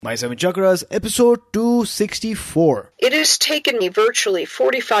My Seven Chakras, episode 264. It has taken me virtually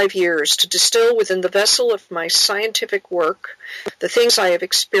 45 years to distill within the vessel of my scientific work the things I have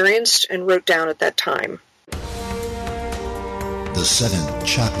experienced and wrote down at that time. The seven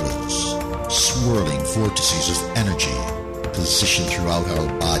chakras, swirling vortices of energy, positioned throughout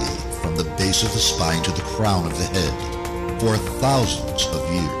our body from the base of the spine to the crown of the head. For thousands of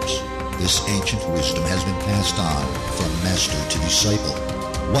years, this ancient wisdom has been passed on from master to disciple.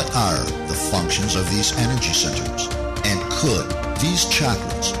 What are the functions of these energy centers? And could these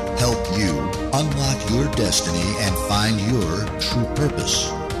chakras help you unlock your destiny and find your true purpose?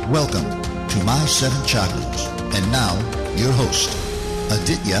 Welcome to My Seven Chakras. And now, your host,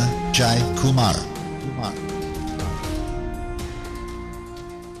 Aditya Jai Kumar.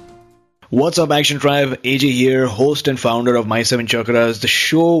 What's up, Action Tribe? AJ here, host and founder of My Seven Chakras, the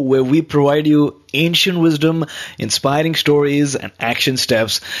show where we provide you ancient wisdom, inspiring stories, and action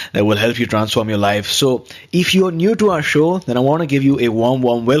steps that will help you transform your life. So, if you're new to our show, then I want to give you a warm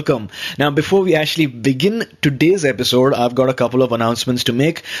welcome. Now, before we actually begin today's episode, I've got a couple of announcements to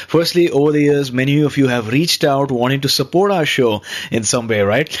make. Firstly, over the years, many of you have reached out wanting to support our show in some way,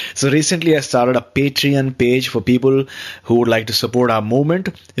 right? So, recently I started a Patreon page for people who would like to support our movement.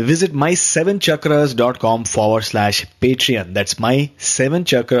 Visit my7chakras.com/Patreon. That's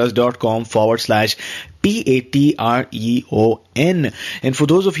my7chakras.com/Patreon. And for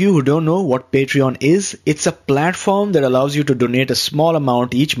those of you who don't know what Patreon is, it's a platform that allows you to donate a small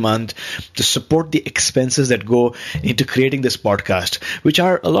amount each month to support the expenses that go into creating this podcast, which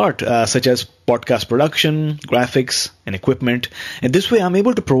are a lot, such as podcast production, graphics, and equipment. And this way, I'm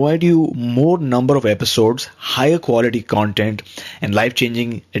able to provide you more number of episodes, higher quality content, and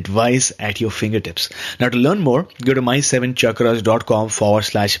life-changing advice at your fingertips. Now, to learn more, go to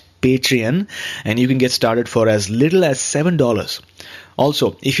my7chakras.com/Patreon, and you can get started for as little as $7.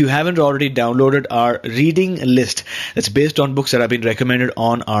 Also, if you haven't already downloaded our reading list that's based on books that have been recommended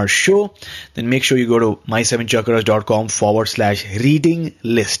on our show, then make sure you go to my7chakras.com/reading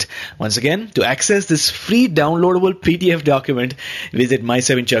list. Once again, to access this free downloadable PDF document, visit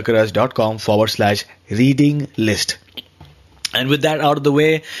my7chakras.com/reading list. And with that out of the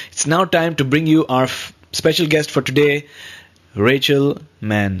way, it's now time to bring you our special guest for today, Rachel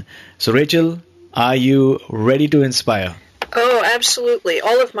Mann. So Rachel, are you ready to inspire? Oh, absolutely.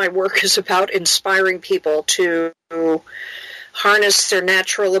 All of my work is about inspiring people to harness their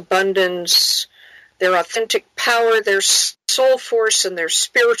natural abundance, their authentic power, their soul force, and their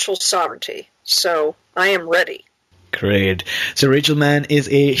spiritual sovereignty. So I am ready. Great. So Rachel Mann is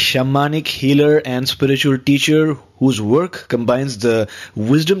a shamanic healer and spiritual teacher whose work combines the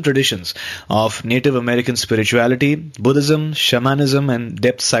wisdom traditions of Native American spirituality, Buddhism, shamanism, and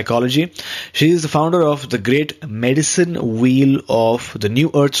depth psychology. She is the founder of the Great Medicine Wheel of the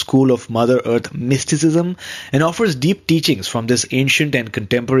New Earth School of Mother Earth Mysticism and offers deep teachings from this ancient and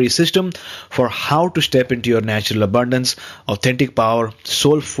contemporary system for how to step into your natural abundance, authentic power,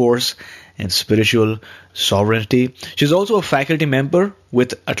 soul force, and spiritual sovereignty. She's also a faculty member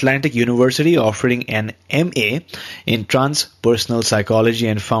with Atlantic University, offering an MA in transpersonal psychology,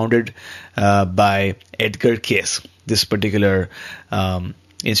 and founded by Edgar Cayce, this particular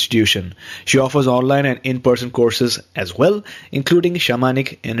institution. She offers online and in-person courses as well, including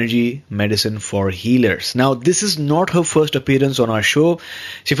shamanic energy medicine for healers. Now, this is not her first appearance on our show.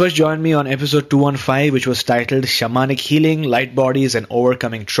 She first joined me on episode 215, which was titled Shamanic Healing, Light Bodies, and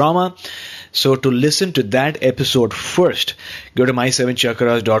Overcoming Trauma. So to listen to that episode first, go to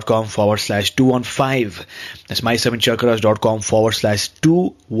my7chakras.com/215. That's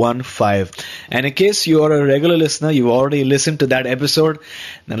my7chakras.com/215. And in case you are a regular listener, you've already listened to that episode,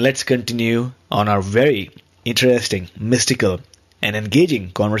 then let's continue on our very interesting, mystical, and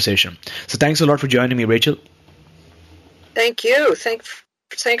engaging conversation. So thanks a lot for joining me, Rachel. Thank you.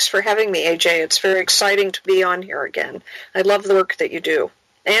 Thanks for having me, AJ. It's very exciting to be on here again. I love the work that you do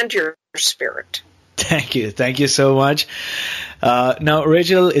and your spirit. Thank you so much. Now,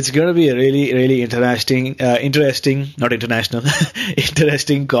 Rachel, it's going to be a really interesting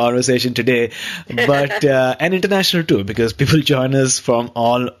conversation today, but and international too, because people join us from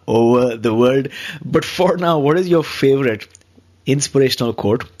all over the world. But for now, what is your favorite inspirational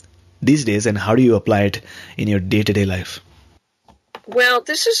quote these days, and how do you apply it in your day-to-day life? Well,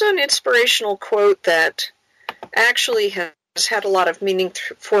 this is an inspirational quote that actually has had a lot of meaning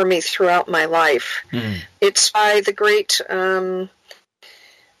for me throughout my life. It's by the great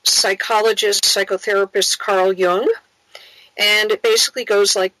psychologist, psychotherapist Carl Jung, and it basically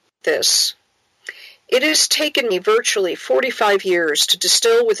goes like this. It has taken me virtually 45 years to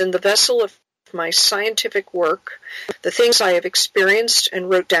distill within the vessel of my scientific work, the things I have experienced and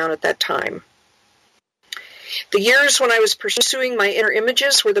wrote down at that time. The years when I was pursuing my inner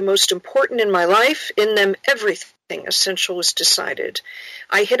images were the most important in my life. In them, everything essential was decided.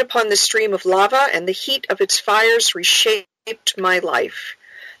 I hit upon the stream of lava, and the heat of its fires reshaped my life.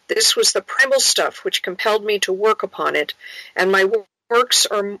 This was the primal stuff which compelled me to work upon it, and my works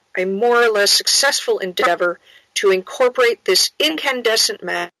are a more or less successful endeavor to incorporate this incandescent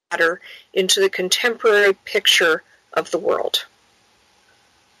matter into the contemporary picture of the world.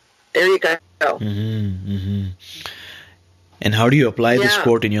 There you go. Mm-hmm, mm-hmm. And how do you apply this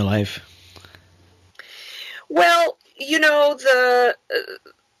quote in your life? Well,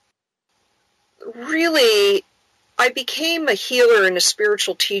 really, I became a healer and a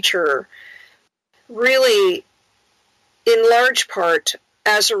spiritual teacher, really, in large part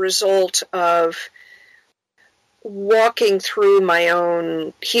as a result of walking through my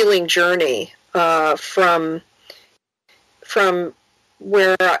own healing journey from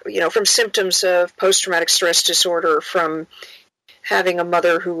where, from symptoms of post-traumatic stress disorder, from having a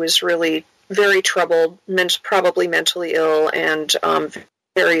mother who was really very troubled, probably mentally ill, and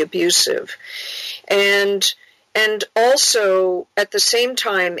very abusive. And also, at the same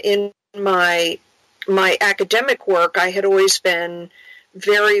time, in my academic work, I had always been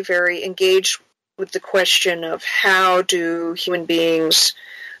very, very engaged with the question of how do human beings,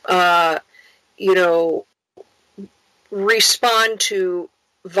 respond to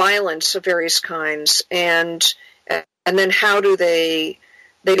violence of various kinds, and then how do they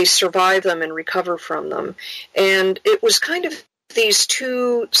survive them and recover from them. And it was kind of these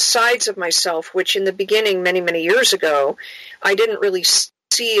two sides of myself, which in the beginning, many, many years ago, I didn't really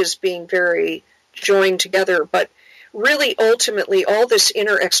see as being very joined together, but really ultimately all this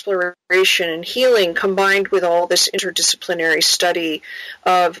inner exploration and healing combined with all this interdisciplinary study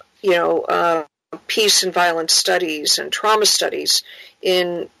of, peace and violence studies and trauma studies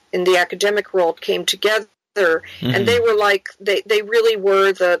in the academic world came together. Mm-hmm. And they were like, they really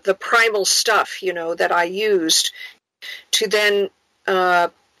were the primal stuff, that I used to then,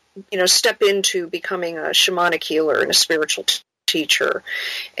 step into becoming a shamanic healer and a spiritual teacher,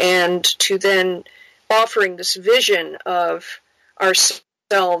 and to then offering this vision of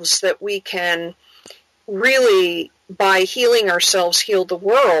ourselves that we can really, by healing ourselves, heal the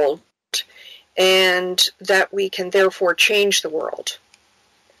world, and that we can therefore change the world.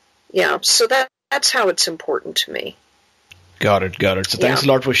 Yeah, so that's how it's important to me. Got it. So thanks a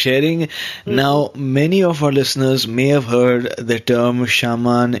lot for sharing. Mm-hmm. Now, many of our listeners may have heard the term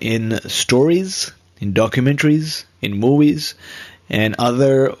shaman in stories, in documentaries, in movies, and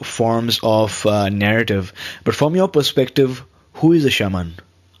other forms of narrative. But from your perspective, who is a shaman?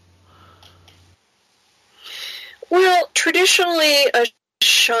 Well, traditionally, a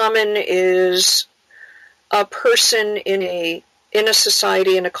shaman is a person in a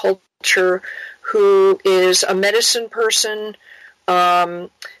society, in a culture, who is a medicine person.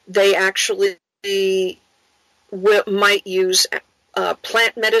 They actually might use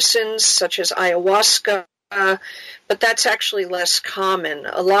plant medicines such as ayahuasca, but that's actually less common.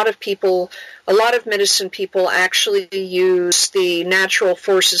 A lot of medicine people actually use the natural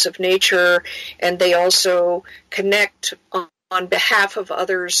forces of nature, and they also connect on behalf of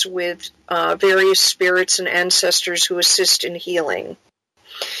others with various spirits and ancestors who assist in healing.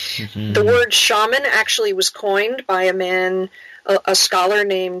 Mm-hmm. The word shaman actually was coined by a man, a scholar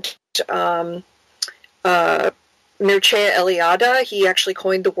named Mircea Eliade. He actually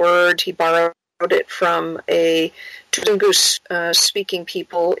coined the word. He borrowed it from a Tungus-speaking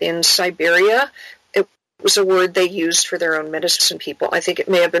people in Siberia. It was a word they used for their own medicine people. I think it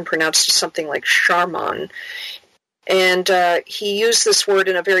may have been pronounced as something like Sharman. And he used this word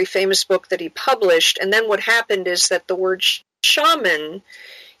in a very famous book that he published. And then what happened is that the word shaman,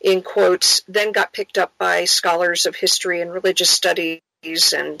 in quotes, then got picked up by scholars of history and religious studies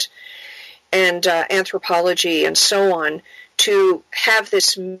and anthropology and so on to have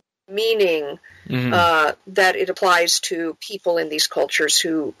this meaning that it applies to people in these cultures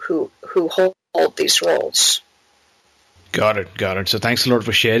who hold these roles. Got it. So thanks a lot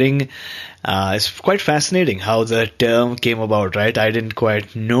for sharing. It's quite fascinating how the term came about, right? I didn't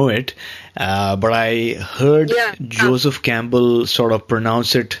quite know it, but I heard Joseph Campbell sort of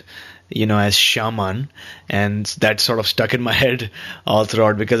pronounce it, as shaman, and that sort of stuck in my head all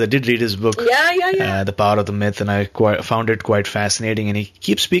throughout because I did read his book, The Power of the Myth, and I found it quite fascinating. And he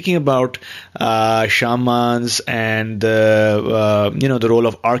keeps speaking about shamans and the role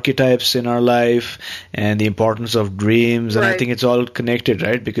of archetypes in our life and the importance of dreams. And I think it's all connected,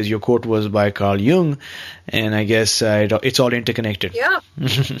 right? Because your quote was by Carl Jung, and I guess it's all interconnected. Yeah.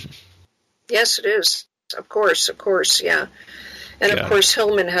 Yes, it is. Of course, yeah. And of Got course,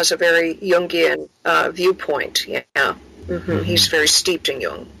 Hillman has a very Jungian viewpoint. Yeah, He's very steeped in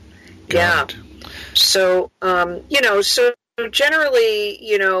Jung. Yeah. it. So, so generally,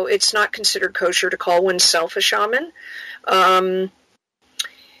 it's not considered kosher to call oneself a shaman.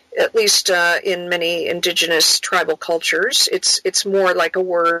 At least in many indigenous tribal cultures, it's more like a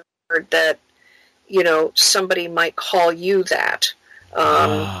word that somebody might call you that.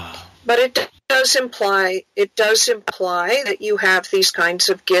 But it does imply that you have these kinds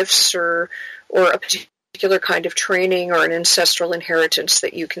of gifts or a particular kind of training or an ancestral inheritance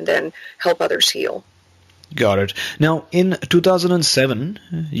that you can then help others heal. Got it. Now, in 2007,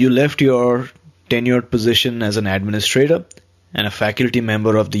 you left your tenured position as an administrator and a faculty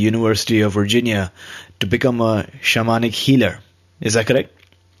member of the University of Virginia to become a shamanic healer. Is that correct?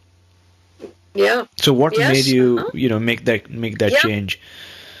 Yeah. So what made you, make that change?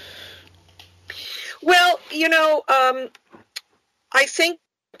 Well, I think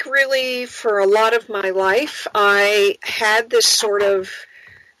really for a lot of my life, I had this sort of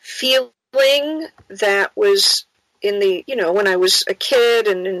feeling that was in the, when I was a kid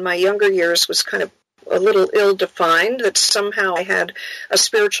and in my younger years was kind of a little ill-defined, that somehow I had a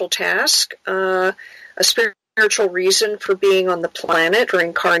spiritual task, a spiritual reason for being on the planet or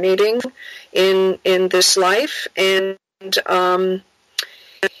incarnating in this life. And I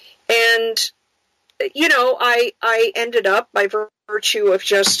ended up, by virtue of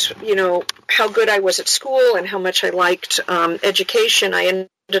just, how good I was at school and how much I liked education, I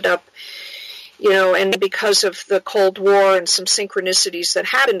ended up, and because of the Cold War and some synchronicities that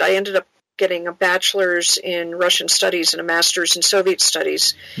happened, I ended up getting a bachelor's in Russian studies and a master's in Soviet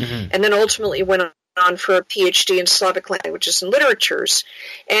studies, and then ultimately went on for a PhD in Slavic languages and literatures.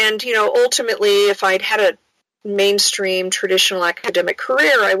 And, ultimately, if I'd had a mainstream traditional academic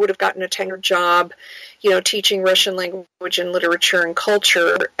career, I would have gotten a tenured job, teaching Russian language and literature and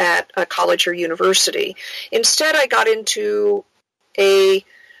culture at a college or university. Instead, I got into an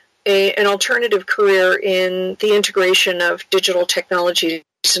alternative career in the integration of digital technologies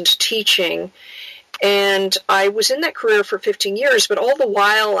into teaching. And I was in that career for 15 years, but all the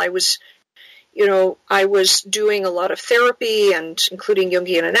while I was doing a lot of therapy and including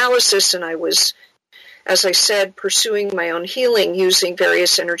Jungian analysis, and I was, as I said, pursuing my own healing using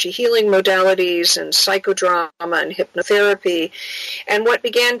various energy healing modalities and psychodrama and hypnotherapy. And what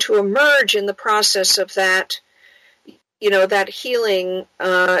began to emerge in the process of that, that healing,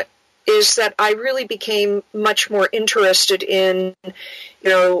 is that I really became much more interested in,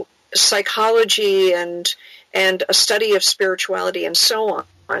 psychology and a study of spirituality and so on.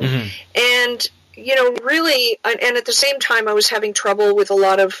 And, really, and at the same time I was having trouble with a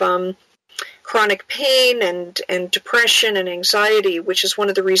lot of chronic pain and depression and anxiety, which is one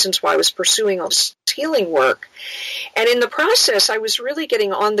of the reasons why I was pursuing all this healing work. And in the process, I was really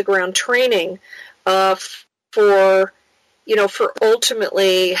getting on-the-ground training for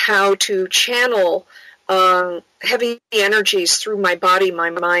ultimately how to channel heavy energies through my body, my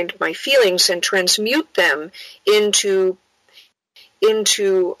mind, my feelings, and transmute them into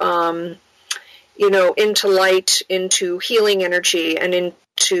light, into healing energy, and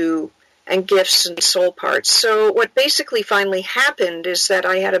and gifts and soul parts. So what basically finally happened is that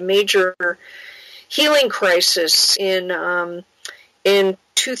I had a major healing crisis in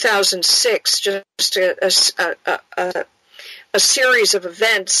 2006. Just a series of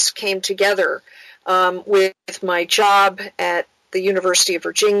events came together with my job at the University of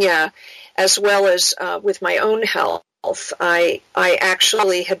Virginia, as well as with my own health. I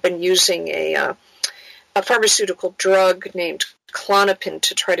actually had been using a pharmaceutical drug named Klonopin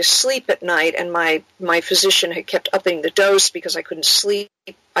to try to sleep at night, and my physician had kept upping the dose because I couldn't sleep.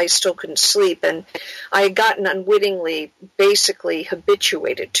 I still couldn't sleep, and I had gotten unwittingly basically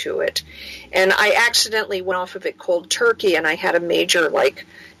habituated to it. And I accidentally went off of it cold turkey, and I had a major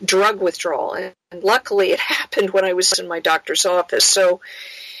drug withdrawal. And luckily it happened when I was in my doctor's office. So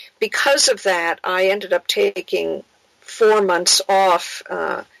because of that, I ended up taking 4 months off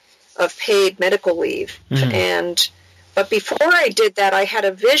of paid medical leave. But before I did that, I had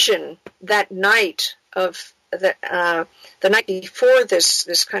a vision that night of the night before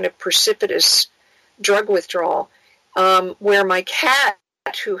this kind of precipitous drug withdrawal, where my cat,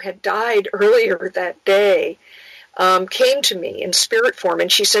 who had died earlier that day, came to me in spirit form,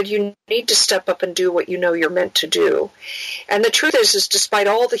 and she said, "You need to step up and do what you know you're meant to do." And the truth is despite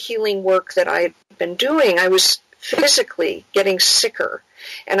all the healing work that I had been doing, I was physically getting sicker,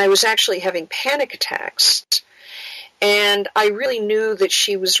 and I was actually having panic attacks. And I really knew that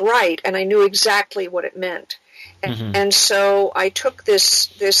she was right, and I knew exactly what it meant. And so I took this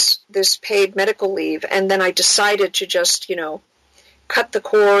paid medical leave, and then I decided to just, cut the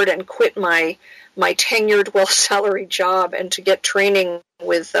cord and quit my tenured, well-salaried job and to get training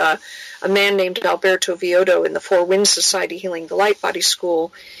with a man named Alberto Viodo in the Four Winds Society Healing the Light Body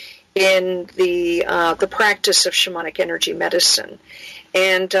School in the practice of shamanic energy medicine.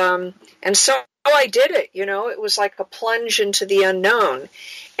 And so I did it, it was like a plunge into the unknown.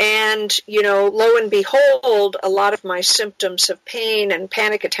 And, lo and behold, a lot of my symptoms of pain and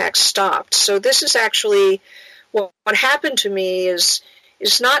panic attacks stopped. So this is actually what happened to me is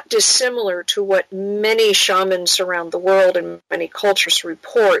not dissimilar to what many shamans around the world and many cultures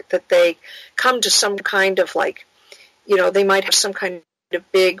report, that they come to some kind of they might have some kind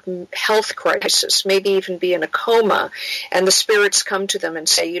of big health crisis, maybe even be in a coma, and the spirits come to them and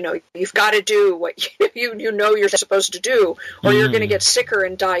say, you've got to do what you're supposed to do, or you're going to get sicker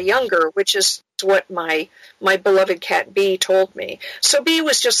and die younger, which is what my beloved cat Bee told me. So Bee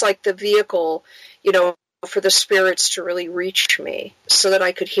was just like the vehicle, for the spirits to really reach me so that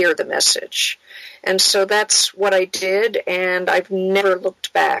I could hear the message. And so that's what I did, and I've never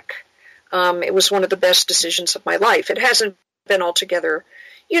looked back. It was one of the best decisions of my life. It hasn't been altogether,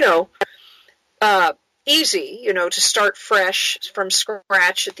 easy, to start fresh from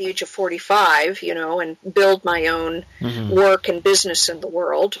scratch at the age of 45, and build my own work and business in the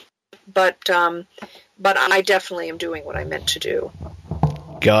world. But I definitely am doing what I meant to do.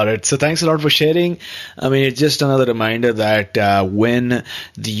 Got it. So thanks a lot for sharing. I mean, it's just another reminder that when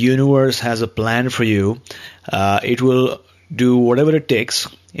the universe has a plan for you, it will do whatever it takes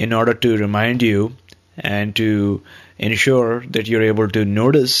in order to remind you and to ensure that you're able to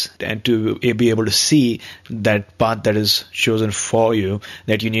notice and to be able to see that path that is chosen for you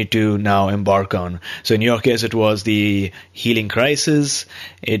that you need to now embark on. So in your case, it was the healing crisis,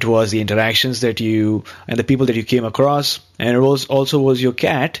 it was the interactions that you and the people that you came across, and it was also your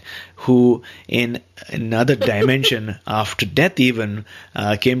cat who in another dimension after death even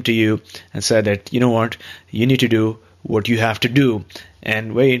came to you and said that, you know what, you need to do what you have to do.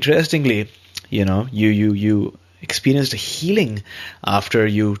 And very interestingly, you experienced a healing after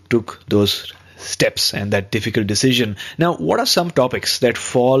you took those steps and that difficult decision. Now, what are some topics that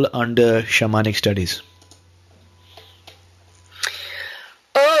fall under shamanic studies?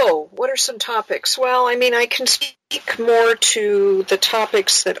 Oh, what are some topics? Well, I mean, I can speak more to the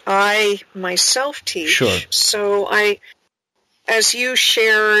topics that I myself teach. Sure. So as you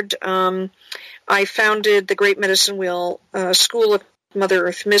shared, I founded the Great Medicine Wheel School of Mother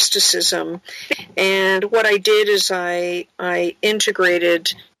Earth Mysticism, and what I did is I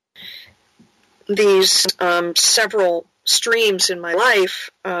integrated these several streams in my life,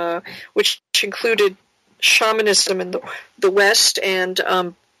 which included shamanism in the West and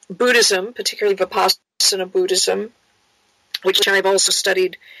Buddhism, particularly Vipassana Buddhism, which I've also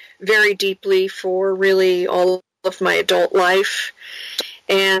studied very deeply for really all of my adult life,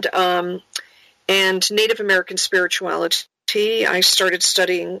 and Native American spirituality. I started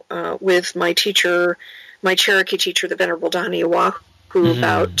studying with my teacher, my Cherokee teacher, the Venerable Dani Oahu,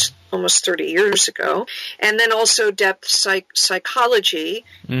 about almost 30 years ago, and then also depth psychology.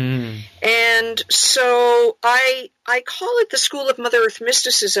 And so I call it the School of Mother Earth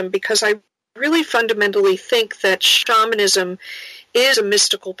Mysticism because I really fundamentally think that shamanism is a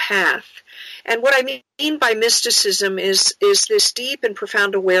mystical path. And what I mean by mysticism is this deep and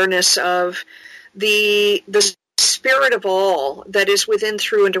profound awareness of the spirit of all that is within,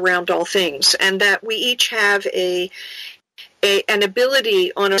 through, and around all things, and that we each have an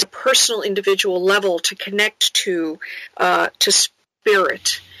ability on a personal, individual level to connect to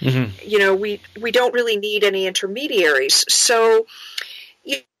spirit. We don't really need any intermediaries. So,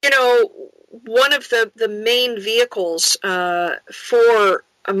 one of the main vehicles for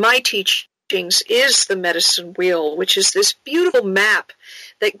my teachings is the medicine wheel, which is this beautiful map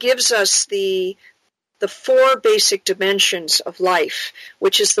that gives us the four basic dimensions of life,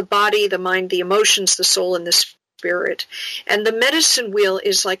 which is the body, the mind, the emotions, the soul, and the spirit. And the medicine wheel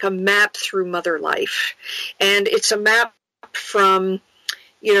is like a map through mother life. And it's a map from,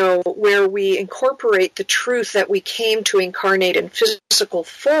 where we incorporate the truth that we came to incarnate in physical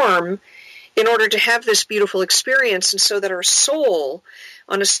form in order to have this beautiful experience. And so that our soul,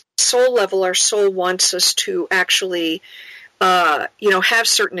 on a soul level, our soul wants us to actually, have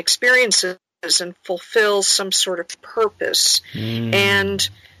certain experiences and fulfill some sort of purpose. And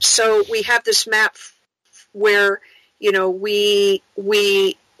so we have this map where, we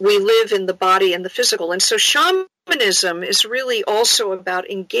live in the body and the physical. And so shamanism is really also about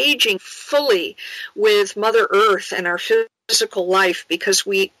engaging fully with Mother Earth and our physical life, because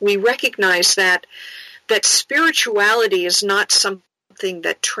we recognize that that spirituality is not something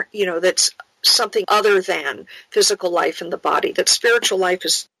that, that's something other than physical life in the body, that spiritual life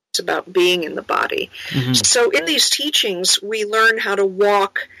is about being in the body. Mm-hmm. So in these teachings, we learn how to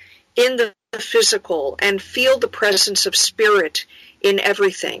walk in the physical and feel the presence of spirit in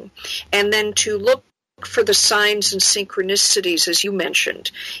everything, and then to look for the signs and synchronicities, as you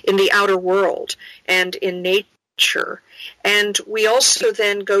mentioned, in the outer world and in nature. And we also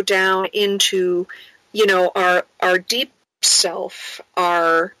then go down into, our deep self,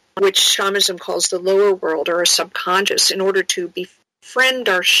 which shamanism calls the lower world, or our subconscious, in order to befriend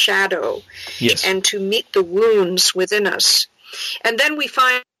our shadow. Yes. And to meet the wounds within us. And then we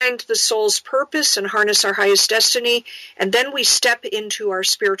find the soul's purpose and harness our highest destiny, and then we step into our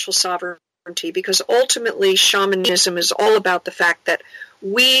spiritual sovereignty, because ultimately shamanism is all about the fact that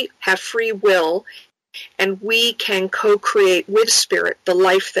we have free will and we can co-create with spirit the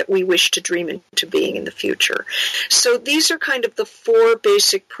life that we wish to dream into being in the future. So these are kind of the four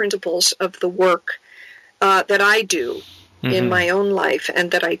basic principles of the work that I do in my own life and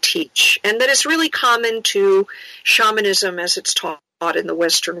that I teach, and that is really common to shamanism as it's taught in the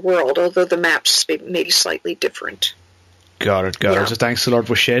Western world, although the maps may be slightly different. Got it. So thanks a lot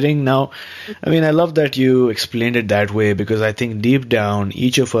for sharing. Now, I love that you explained it that way, because I think deep down,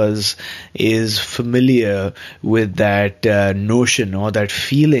 each of us is familiar with that notion or that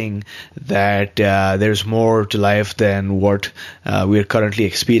feeling that there's more to life than what we're currently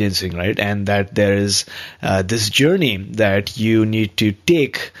experiencing, right? And that there is this journey that you need to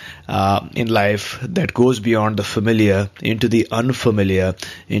take in life that goes beyond the familiar into the unfamiliar,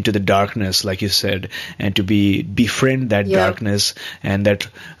 into the darkness, like you said, and to befriend that darkness, and that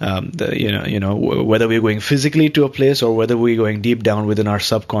whether we're going physically to a place or whether we're going deep down within our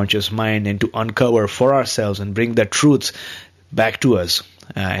subconscious mind, and to uncover for ourselves and bring that truth back to us,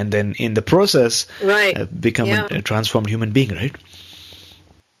 and then in the process become a transformed human being, right?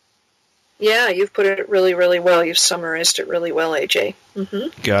 Yeah, you've put it really, really well. You've summarized it really well, AJ.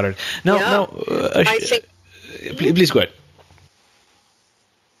 Mm-hmm. Got it. Now, I think. Please go ahead.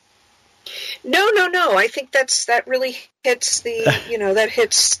 No. I think that really hits the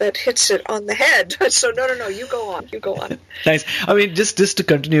that hits it on the head. So no. You go on. Nice. Just to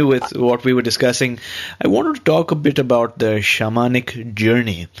continue with what we were discussing, I wanted to talk a bit about the shamanic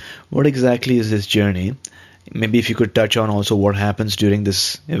journey. What exactly is this journey? Maybe if you could touch on also what happens during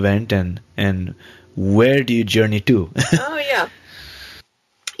this event, and where do you journey to?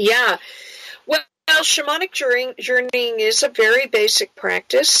 Yeah. Well, shamanic journeying is a very basic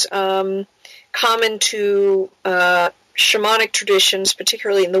practice, common to shamanic traditions,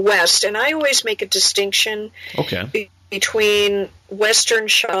 particularly in the West. And I always make a distinction between Western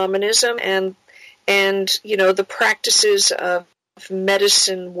shamanism and the practices of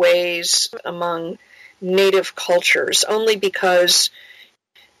medicine ways among native cultures, only because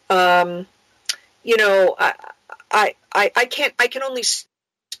I can only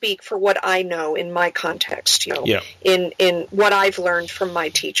speak for what I know in my context, in what I've learned from my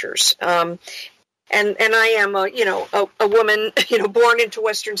teachers. And I am a woman, born into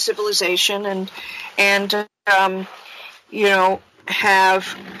Western civilization, and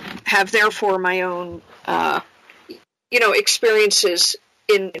have therefore my own experiences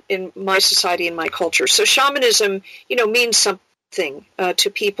in my society and my culture. So shamanism, means something to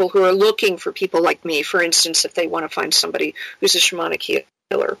people who are looking for people like me, for instance, if they want to find somebody who's a shamanic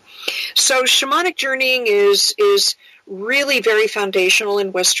healer. So shamanic journeying is really very foundational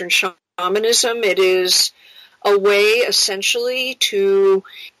in Western shamanism. It is a way, essentially, to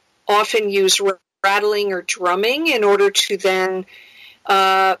often use rattling or drumming in order to then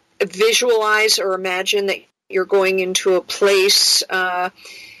visualize or imagine that you're going into a place. I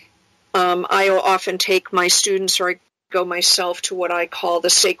often take my students, or I go myself, to what I call the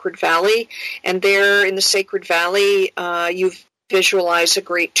Sacred Valley. And there in the Sacred Valley, you visualize a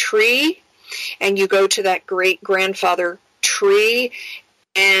great tree, and you go to that great grandfather tree,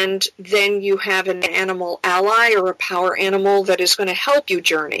 and then you have an animal ally or a power animal that is going to help you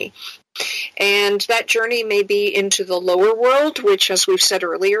journey. And that journey may be into the lower world, which, as we've said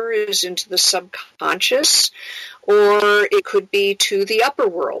earlier, is into the subconscious, or it could be to the upper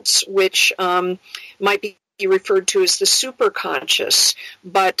worlds, which might be referred to as the superconscious.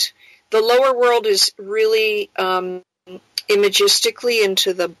 But the lower world is really imagistically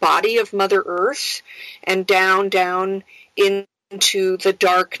into the body of Mother Earth, and down into the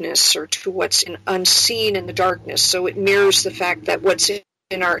darkness, or to what's unseen in the darkness. So it mirrors the fact that what's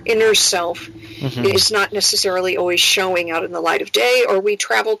in our inner self is not necessarily always showing out in the light of day. Or we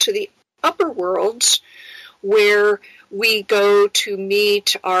travel to the upper worlds, where we go to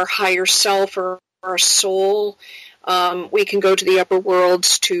meet our higher self or our soul. We can go to the upper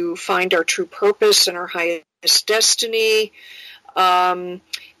worlds to find our true purpose and our highest destiny, to,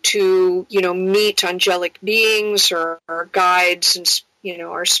 meet angelic beings or our guides and,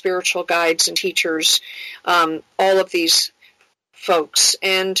 our spiritual guides and teachers, all of these folks.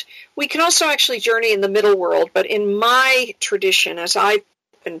 And we can also actually journey in the middle world, but in my tradition, as I've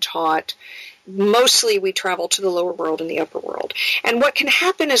been taught, mostly we travel to the lower world and the upper world. And what can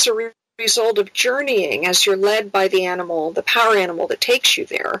happen as a result of journeying, as you're led by the animal, the power animal that takes you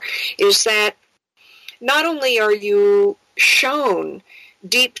there, is that not only are you shown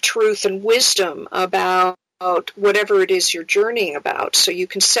deep truth and wisdom about whatever it is you're journeying about, so you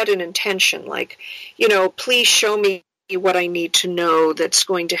can set an intention like, please show me what I need to know that's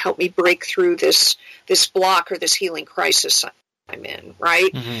going to help me break through this block or this healing crisis I'm in,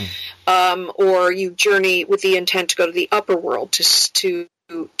 right? Mm-hmm. Or you journey with the intent to go to the upper world to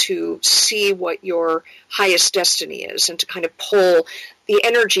see what your highest destiny is and to kind of pull the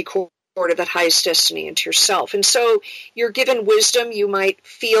energy core of that highest destiny into yourself. And so you're given wisdom. You might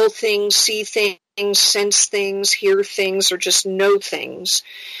feel things, see things, sense things, hear things, or just know things.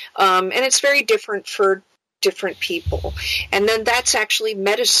 And it's very different for different people. And then that's actually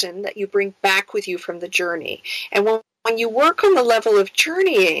medicine that you bring back with you from the journey. And when you work on the level of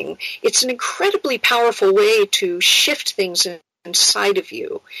journeying, it's an incredibly powerful way to shift things inside of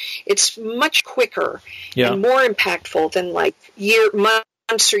you. It's much quicker and more impactful than like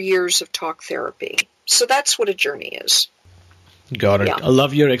months or years of talk therapy. So that's what a journey is. Got it. Yeah. I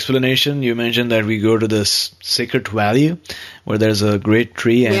love your explanation. You mentioned that we go to this sacred valley where there's a great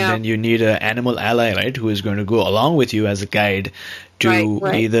tree and then you need an animal ally, right, who is going to go along with you as a guide to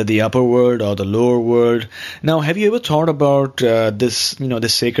either the upper world or the lower world. Now, have you ever thought about this,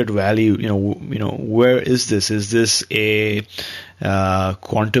 this sacred valley, where is this? Is this a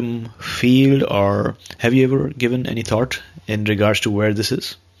quantum field, or have you ever given any thought in regards to where this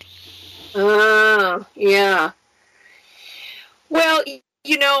is? Yeah. Well,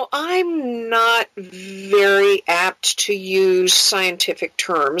 I'm not very apt to use scientific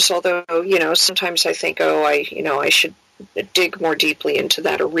terms, although, sometimes I think, I should dig more deeply into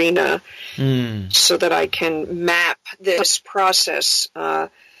that arena so that I can map this process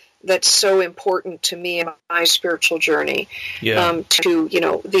that's so important to me in my spiritual journey to,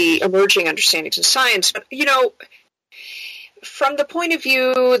 the emerging understandings in science. But, from the point of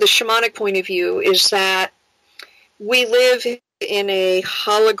view, the shamanic point of view, is that we live in a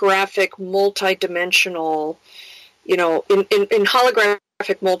holographic, multidimensional, in holographic,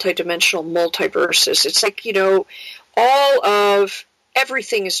 multidimensional multiverses. It's like, all of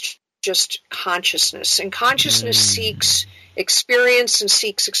everything is just consciousness, and consciousness seeks experience and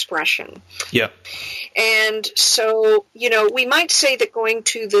seeks expression. Yeah. And so, we might say that going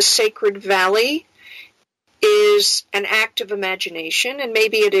to the sacred valley is an act of imagination, and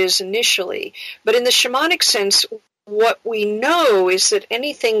maybe it is initially. But in the shamanic sense, what we know is that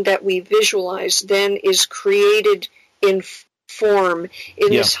anything that we visualize then is created in form in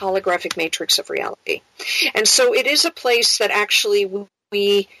this holographic matrix of reality. And so it is a place that actually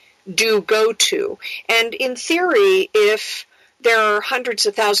we do go to. And in theory, if there are hundreds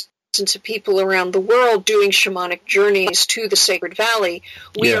of thousands of people around the world doing shamanic journeys to the sacred valley,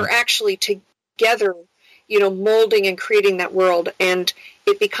 we are actually together, molding and creating that world, and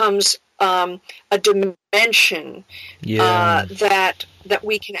it becomes a dimension that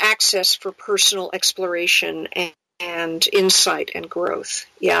we can access for personal exploration and insight and growth.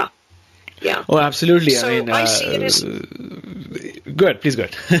 Yeah. Oh, absolutely. So I see it as... Go ahead, please go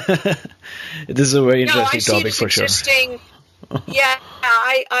ahead. This is a very interesting topic for sure.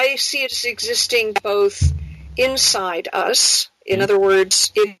 I see it as existing both inside us. In other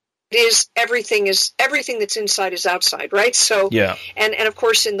words, it is everything that's inside is outside, right? So, and of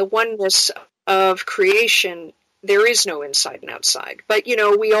course, in the oneness of creation, there is no inside and outside. But,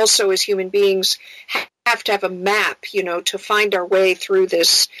 we also as human beings have to have a map, to find our way through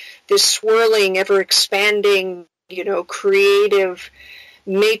this swirling, ever-expanding, creative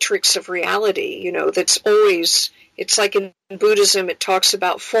matrix of reality, that's always... It's like in Buddhism, it talks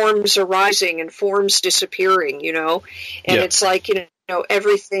about forms arising and forms disappearing, and it's like,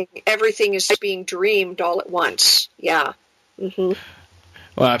 everything is being dreamed all at once. Yeah. Mm-hmm.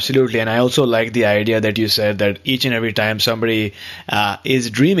 Well, absolutely. And I also like the idea that you said that each and every time somebody is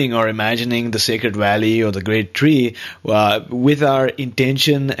dreaming or imagining the sacred valley or the great tree, with our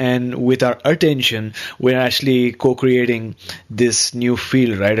intention and with our attention, we're actually co-creating this new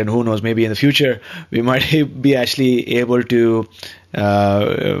field, right? And who knows, maybe in the future, we might be actually able to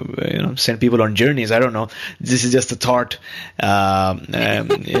send people on journeys. I don't know. This is just a thought, because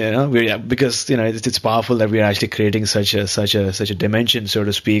it's powerful that we are actually creating such a dimension, so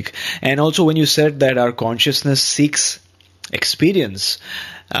to speak. And also, when you said that our consciousness seeks experience,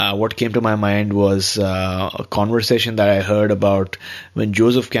 what came to my mind was a conversation that I heard about when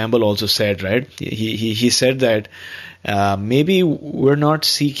Joseph Campbell also said, right? He said that maybe we're not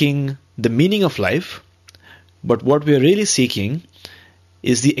seeking the meaning of life, but what we're really seeking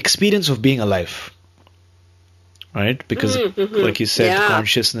is the experience of being alive. Right? Because, like you said,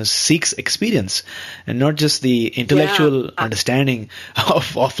 consciousness seeks experience, and not just the intellectual understanding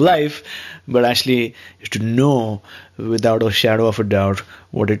of life, but actually to know without a shadow of a doubt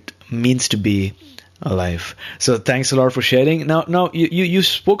what it means to be alive. So thanks a lot for sharing. Now you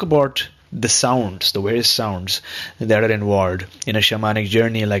spoke about the sounds, the various sounds that are involved in a shamanic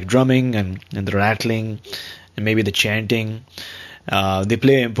journey, like drumming and the rattling and maybe the chanting. They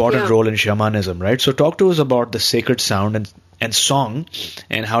play an important role in shamanism, right? So talk to us about the sacred sound and song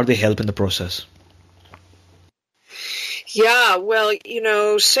and how they help in the process. Yeah, well,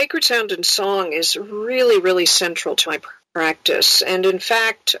 sacred sound and song is really, really central to my practice. And in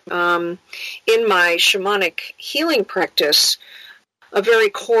fact, in my shamanic healing practice, a very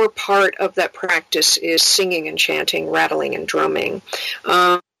core part of that practice is singing and chanting, rattling and drumming.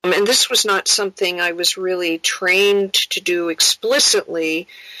 And this was not something I was really trained to do explicitly,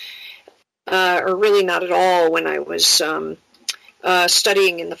 or really not at all when I was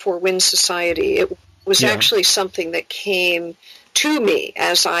studying in the Four Winds Society. It was actually something that came to me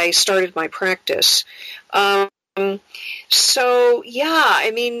as I started my practice.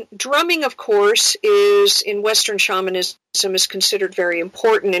 Drumming, of course, is in Western shamanism is considered very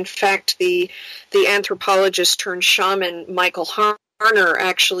important. In fact, the anthropologist turned shaman Michael Harner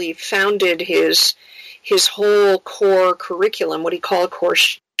actually founded his whole core curriculum, what he called core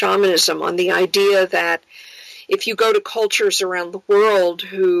shamanism, on the idea that if you go to cultures around the world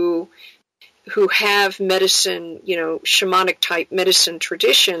who have medicine, shamanic type medicine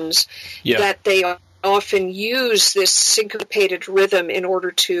traditions, that they often use this syncopated rhythm in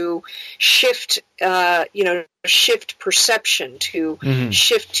order to shift perception, to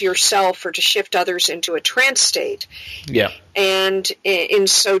shift yourself or to shift others into a trance state. Yeah. And in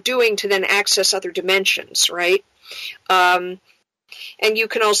so doing, to then access other dimensions, right? And you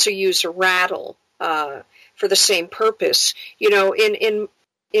can also use a rattle for the same purpose.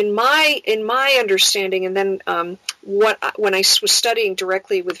 In my understanding, and then when I was studying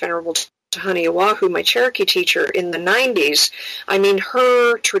directly with Venerable Tahani Oahu, my Cherokee teacher in the 90s,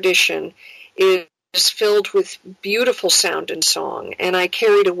 her tradition is filled with beautiful sound and song, and I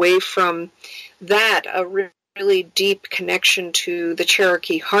carried away from that a really deep connection to the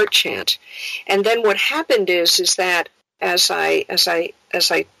Cherokee heart chant. And then what happened is that as I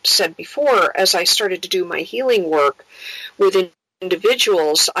said before, as I started to do my healing work with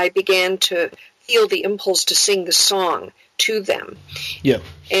individuals, I began to feel the impulse to sing the song to them. Yeah.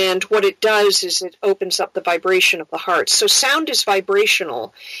 And what it does is it opens up the vibration of the heart. So sound is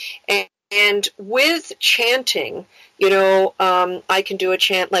vibrational. And with chanting, I can do a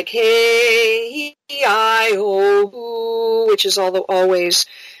chant like, hey, I, oh, which is always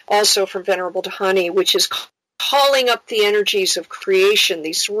also from Venerable Tahani, which is calling up the energies of creation,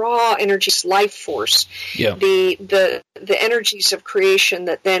 these raw energies, life force, the energies of creation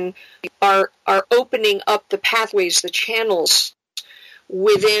that then are opening up the pathways, the channels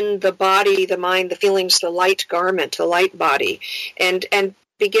within the body, the mind, the feelings, the light garment, the light body, and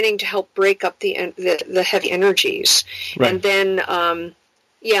beginning to help break up the heavy energies. Right. And then,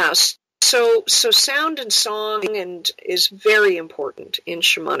 so sound and song is very important in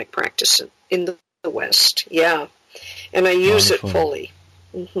shamanic practice in the West, and I use it fully.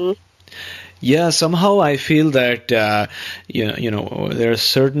 Mm-hmm. Yeah, somehow I feel that there are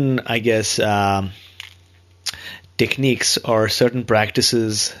certain, I guess, techniques or certain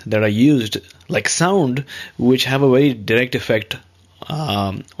practices that are used, like sound, which have a very direct effect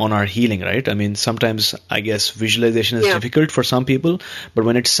on our healing, right? Sometimes I guess visualization is difficult for some people, but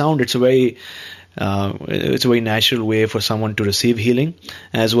when it's sound, it's a very natural way for someone to receive healing,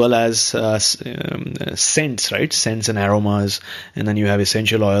 as well as scents, right? Scents and aromas, and then you have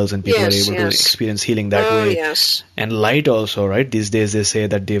essential oils, and people are able to experience healing that way. Yes. And light also, right? These days they say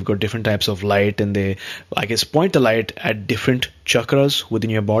that they've got different types of light, and they, I guess, point the light at different chakras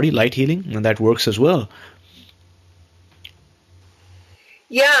within your body, light healing, and that works as well.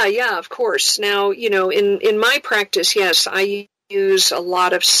 Yeah, of course. Now, in my practice, yes, I use a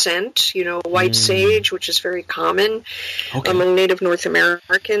lot of scent, white sage, which is very common among Native North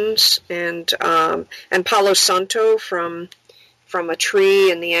Americans, and Palo Santo from from a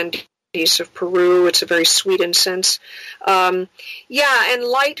tree in the Andes of Peru. It's a very sweet incense. And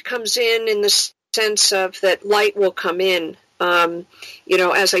light comes in the sense of that light will come in.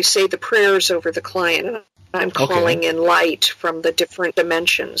 As I say the prayers over the client, I'm calling in light from the different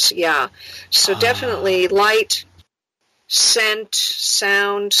dimensions. Yeah. So definitely light, scent,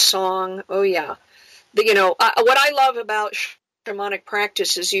 sound, song. Oh, yeah. What I love about shamanic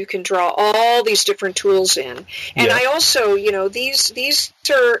practice is you can draw all these different tools in. And I also, these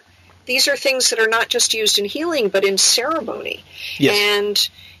are things that are not just used in healing, but in ceremony. Yes. And,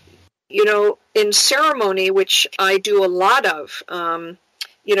 in ceremony, which I do a lot of,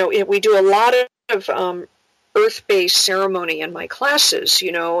 we do a lot of earth-based ceremony in my classes,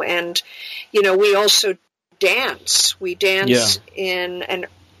 and, we also dance. We dance in an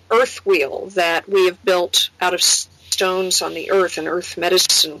earth wheel that we have built out of stones on the earth, an earth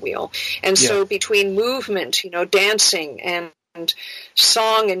medicine wheel. And so between movement, dancing and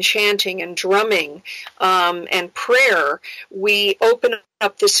song and chanting and drumming and prayer, we open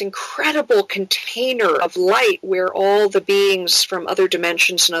up this incredible container of light where all the beings from other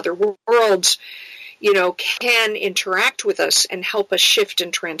dimensions and other worlds, can interact with us and help us shift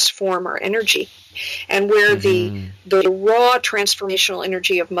and transform our energy. And where the raw transformational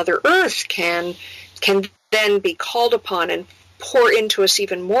energy of Mother Earth can then be called upon and pour into us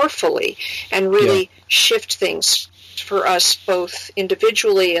even more fully and really shift things for us both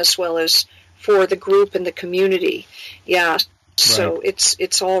individually as well as for the group and the community. Yeah. So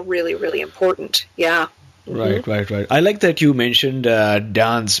it's all really, really important. Yeah. Right. I like that you mentioned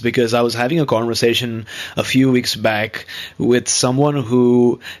dance, because I was having a conversation a few weeks back with someone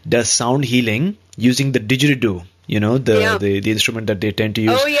who does sound healing using the didgeridoo. The instrument that they tend to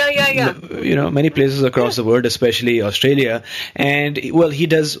use. Oh, yeah. Many places across the world, especially Australia. And, he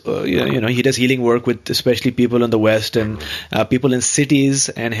does, he does healing work with especially people in the West and people in cities,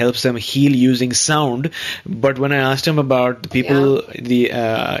 and helps them heal using sound. But when I asked him about the people, the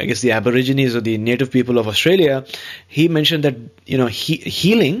Aborigines or the native people of Australia, he mentioned that,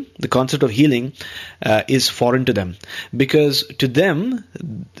 healing, the concept of healing, is foreign to them, because to them,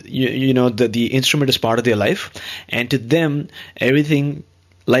 the instrument is part of their life. And to them,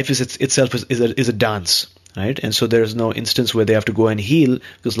 life itself is a dance, right? And so there's no instance where they have to go and heal,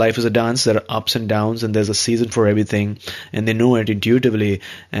 because life is a dance. There are ups and downs, and there's a season for everything, and they know it intuitively,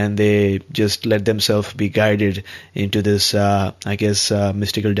 and they just let themselves be guided into this,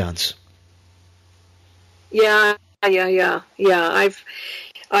 mystical dance. Yeah.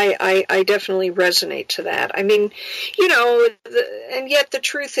 I definitely resonate to that. I mean, and yet the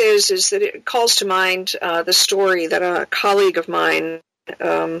truth is that it calls to mind the story that a colleague of mine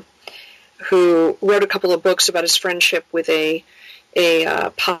who wrote a couple of books about his friendship with a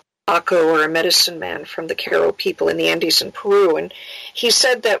Paco, or a medicine man from the Caro people in the Andes in Peru. And he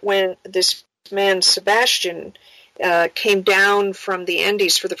said that when this man, Sebastian, came down from the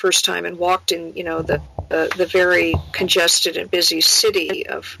Andes for the first time and walked in, the very congested and busy city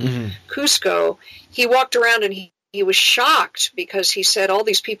of Cusco, he walked around and he was shocked, because he said all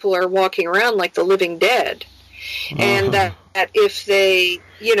these people are walking around like the living dead. And that if they,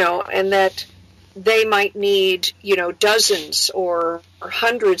 and that they might need, dozens or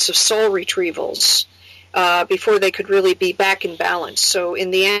hundreds of soul retrievals before they could really be back in balance. So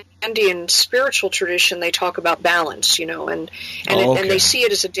in the Andean spiritual tradition, they talk about balance, and they see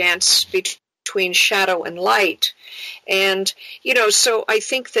it as a dance between shadow and light. And, so I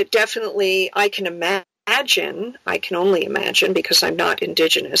think that definitely I can only imagine, because I'm not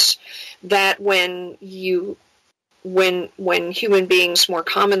indigenous, that when human beings more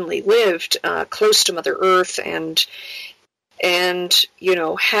commonly lived close to Mother Earth and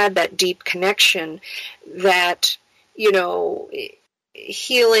had that deep connection, that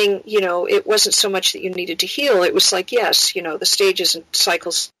healing, it wasn't so much that you needed to heal. It was like, yes, the stages and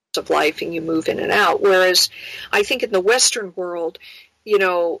cycles of life, and you move in and out. Whereas I think in the Western world, in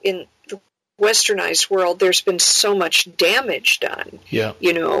the westernized world, there's been so much damage done,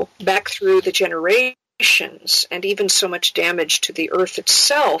 back through the generations, and even so much damage to the earth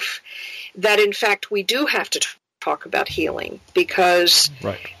itself, that in fact we do have to talk about healing, because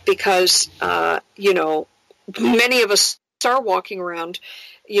many of us are walking around,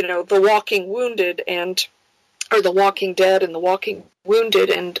 the walking wounded, or the walking dead and the walking wounded,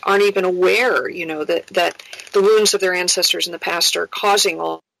 and aren't even aware, that the wounds of their ancestors in the past are causing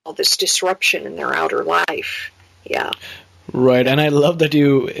all this disruption in their outer life. Yeah. Right, and I love that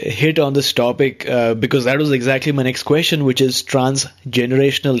you hit on this topic, because that was exactly my next question, which is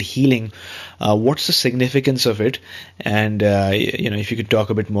transgenerational healing. What's the significance of it? And, if you could talk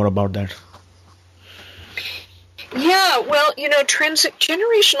a bit more about that. Yeah, well,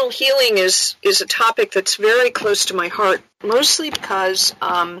 transgenerational healing is a topic that's very close to my heart, mostly because,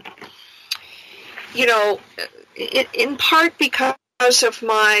 in part because of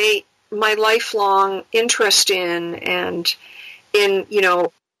my lifelong interest in and in,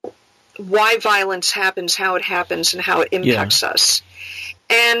 why violence happens, how it happens, and how it impacts us.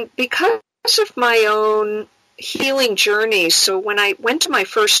 And because of my own healing journey, so when I went to my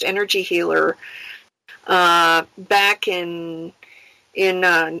first energy healer back in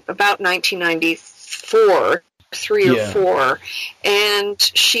about 1994, 3 or 4, and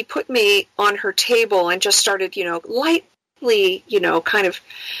she put me on her table and just started, lightly, kind of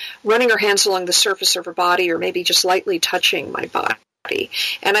running her hands along the surface of her body, or maybe just lightly touching my body.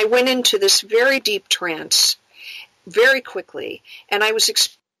 And I went into this very deep trance very quickly, and I was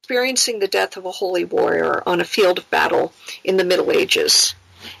experiencing the death of a holy warrior on a field of battle in the Middle Ages.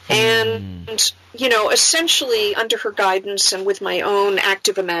 And, essentially under her guidance and with my own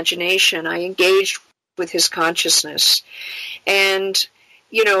active imagination, I engaged with his consciousness. And,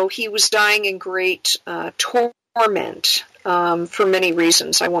 he was dying in great torment for many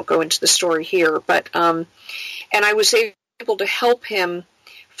reasons. I won't go into the story here, but, and I was able to help him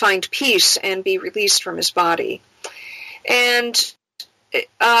find peace and be released from his body. And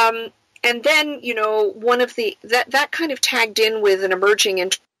then, one of that kind of tagged in with an emerging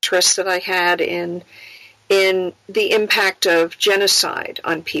interest that I had in the impact of genocide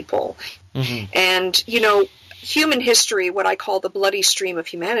on people. Mm-hmm. And, human history, what I call the bloody stream of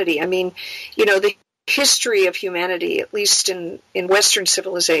humanity. I mean, the history of humanity, at least in Western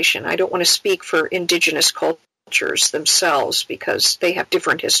civilization, I don't want to speak for indigenous cultures themselves because they have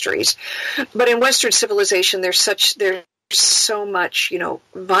different histories. But in Western civilization, there's so much,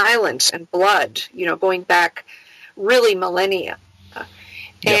 violence and blood, going back really millennia.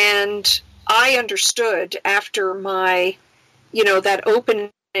 Yep. And I understood after my, that opening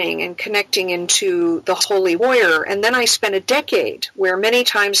and connecting into the holy warrior. And then I spent a decade where many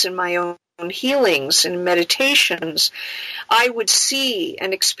times in my own healings and meditations, I would see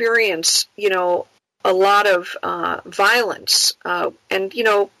and experience, a lot of violence.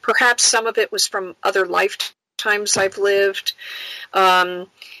 And, perhaps some of it was from other lifetimes I've lived.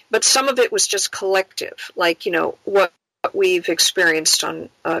 But some of it was just collective, like, what we've experienced on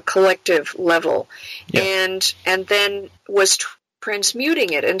a collective level. Yeah. And then was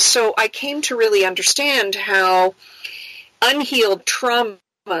transmuting it. And so I came to really understand how unhealed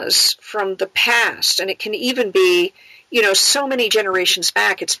traumas from the past, and it can even be, so many generations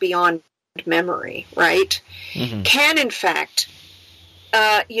back, it's beyond memory, right? Mm-hmm. Can in fact,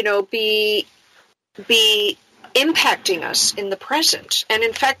 be impacting us in the present. And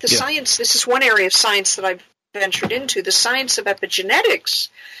in fact, the science, this is one area of science that I've ventured into, the science of epigenetics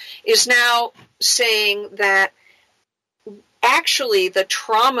is now saying that actually the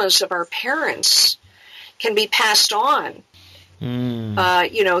traumas of our parents can be passed on,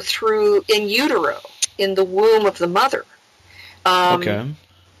 through in utero, in the womb of the mother. Okay.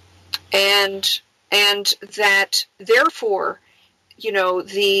 And that therefore,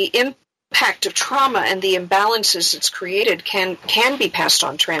 the impact of trauma and the imbalances it's created can be passed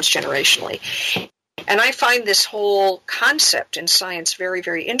on transgenerationally. And I find this whole concept in science very,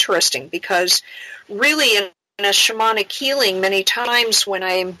 very interesting because really in a shamanic healing, many times when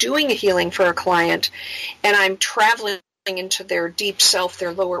I am doing a healing for a client and I'm traveling into their deep self,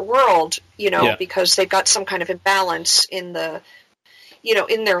 their lower world, because they've got some kind of imbalance in the,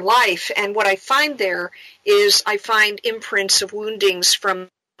 in their life. And what I find there is I find imprints of woundings from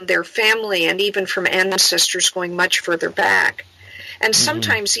their family and even from ancestors going much further back. And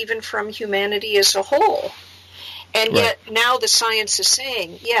sometimes even from humanity as a whole. And yet now the science is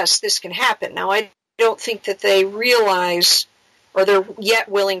saying, yes, this can happen. Now, I don't think that they realize or they're yet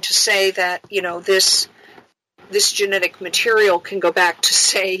willing to say that, this genetic material can go back to,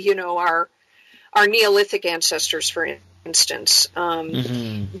 say, our Neolithic ancestors, for instance.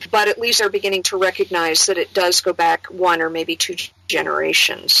 But at least they're beginning to recognize that it does go back 1 or maybe 2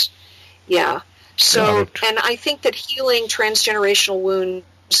 generations. Yeah. So, and I think that healing transgenerational wounds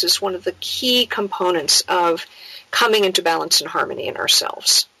is one of the key components of coming into balance and harmony in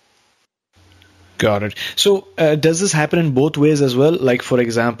ourselves. Got it. So does this happen in both ways as well? Like, for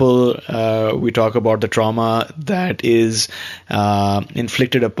example, we talk about the trauma that is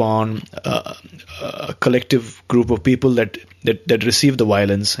inflicted upon a collective group of people that receive the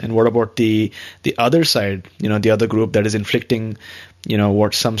violence. And what about the other side, the other group that is inflicting,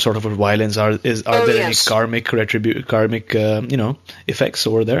 what some sort of a violence? Are there any karmic effects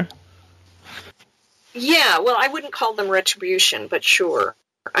over there? Yeah, well, I wouldn't call them retribution, but sure.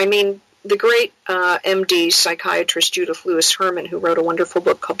 I mean, the great MD psychiatrist Judith Lewis Herman, who wrote a wonderful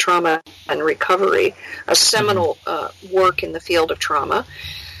book called Trauma and Recovery, a seminal work in the field of trauma,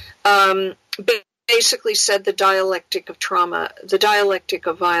 basically said the dialectic of trauma, the dialectic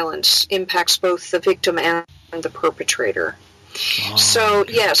of violence impacts both the victim and the perpetrator. Oh, so,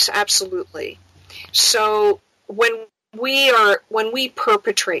 okay. Yes, absolutely. So when we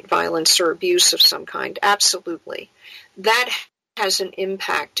perpetrate violence or abuse of some kind, absolutely, that has an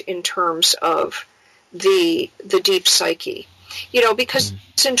impact in terms of the deep psyche. Because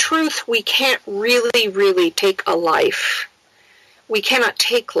in truth, we can't really take a life. We cannot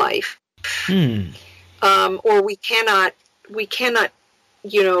take life. Or we cannot,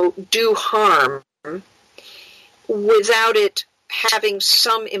 do harm without it having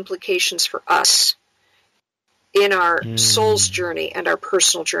some implications for us in our soul's journey and our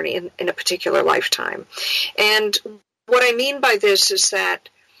personal journey in a particular lifetime. And what I mean by this is that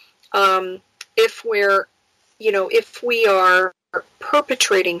if we are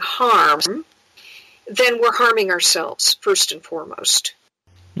perpetrating harm, then we're harming ourselves first and foremost.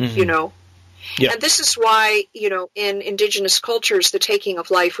 Yeah. And this is why, in indigenous cultures, the taking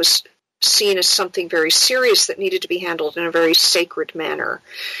of life was seen as something very serious that needed to be handled in a very sacred manner,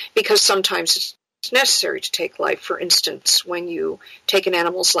 because sometimes it's necessary to take life, for instance, when you take an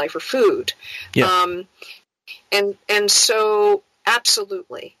animal's life for food. Yeah. And so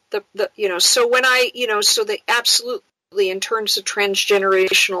absolutely, so when absolutely, in terms of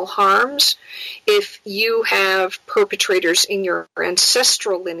transgenerational harms, if you have perpetrators in your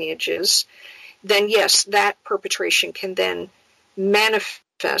ancestral lineages, then yes, that perpetration can then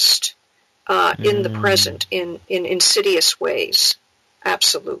manifest in the present in insidious ways.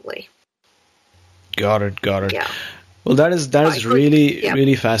 Absolutely. Got it. Yeah. Well, that is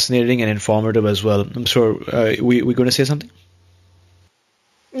really fascinating and informative as well. I'm sorry, we're going to say something?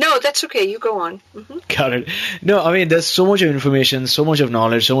 No, that's okay. You go on. Mm-hmm. Got it. No, I mean, there's so much of information, so much of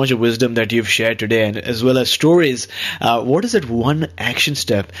knowledge, so much of wisdom that you've shared today, and as well as stories. What is that one action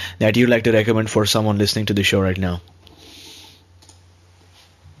step that you'd like to recommend for someone listening to the show right now?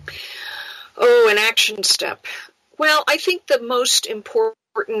 Oh, an action step. Well, I think the most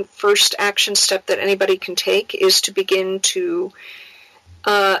important first action step that anybody can take is to begin to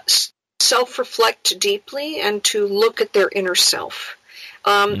self-reflect deeply and to look at their inner self.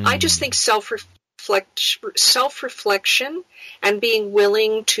 I just think self-reflection and being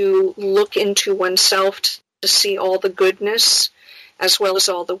willing to look into oneself to see all the goodness as well as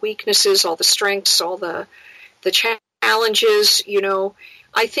all the weaknesses, all the strengths, all the challenges,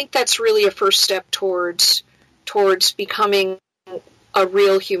 I think that's really a first step towards becoming a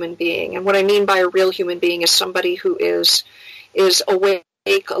real human being. And what I mean by a real human being is somebody who is awake,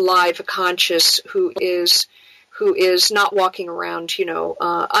 alive, conscious, who is not walking around,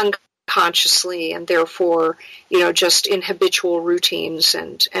 unconsciously and therefore, just in habitual routines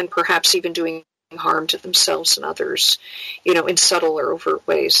and perhaps even doing harm to themselves and others, in subtle or overt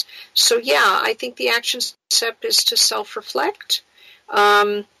ways. So, yeah, I think the action step is to self-reflect,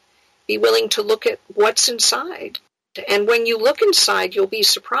 be willing to look at what's inside. And when you look inside, you'll be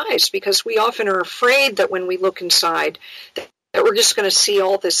surprised, because we often are afraid that when we look inside, that we're just going to see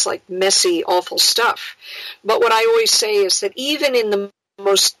all this like messy, awful stuff. But what I always say is that even in the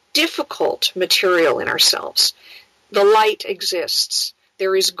most difficult material in ourselves, the light exists.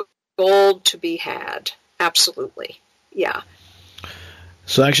 There is gold to be had. Absolutely. Yeah.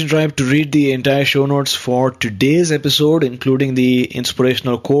 So Action Tribe, to read the entire show notes for today's episode, including the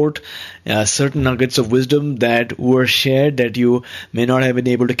inspirational quote, certain nuggets of wisdom that were shared that you may not have been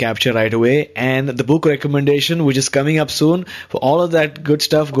able to capture right away, and the book recommendation, which is coming up soon. For all of that good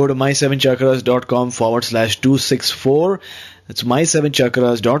stuff, go to my7chakras.com/264. That's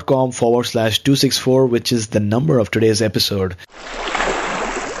my7chakras.com/264, which is the number of today's episode.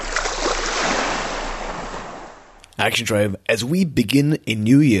 Action Tribe, as we begin a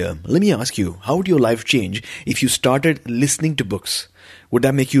new year, let me ask you, how would your life change if you started listening to books? Would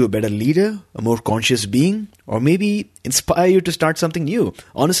that make you a better leader, a more conscious being, or maybe inspire you to start something new?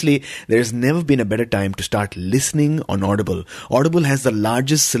 Honestly, there's never been a better time to start listening on Audible. Audible has the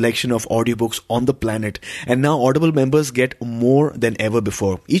largest selection of audiobooks on the planet, and now Audible members get more than ever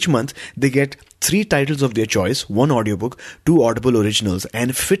before. Each month, they get 3 titles of their choice, 1 audiobook, 2 Audible originals,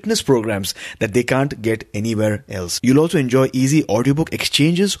 and fitness programs that they can't get anywhere else. You'll also enjoy easy audiobook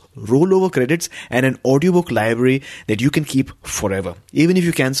exchanges, rollover credits, and an audiobook library that you can keep forever, even if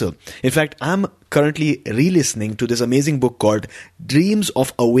you cancel. In fact, I'm currently re-listening to this amazing book called Dreams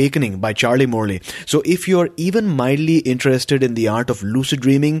of Awakening by Charlie Morley. So if you're even mildly interested in the art of lucid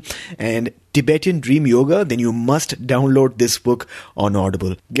dreaming and Tibetan dream yoga, then you must download this book on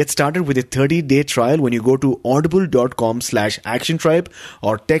Audible. Get started with a 30-day trial when you go to audible.com/actiontribe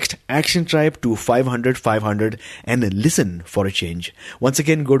or text Action Tribe to 500 and listen for a change. Once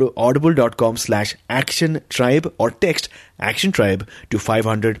again, go to audible.com/actiontribe or text Action Tribe to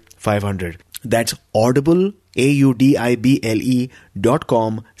 500. That's audible,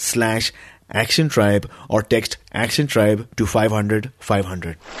 audible.com/Action Tribe or text Action Tribe to 500.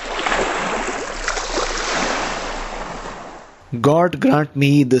 God grant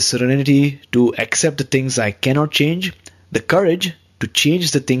me the serenity to accept the things I cannot change, the courage to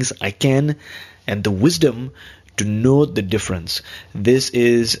change the things I can, and the wisdom to know the difference. This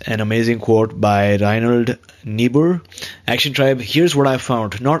is an amazing quote by Reinhold Niebuhr. Action Tribe, here's what I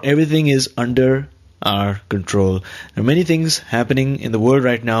found. Not everything is under our control. There are many things happening in the world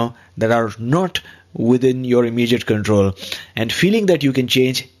right now that are not within your immediate control. And feeling that you can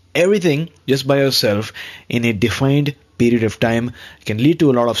change everything just by yourself in a defined period of time can lead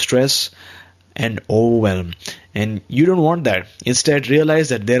to a lot of stress and overwhelm. And you don't want that. Instead, realize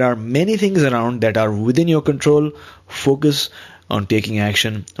that there are many things around that are within your control. Focus on taking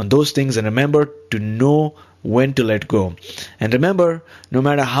action on those things and remember to know when to let go. And remember, no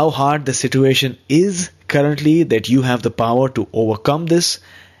matter how hard the situation is currently, that you have the power to overcome this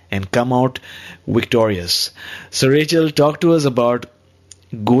and come out victorious. So Rachel, talk to us about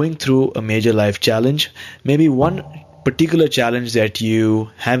going through a major life challenge. Maybe one particular challenge that you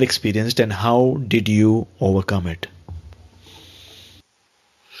have experienced and how did you overcome it?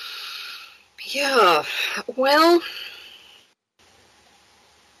 Yeah, well,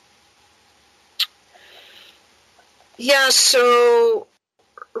 so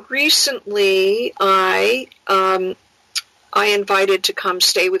recently I invited to come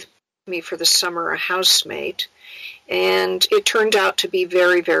stay with me for the summer a housemate, and it turned out to be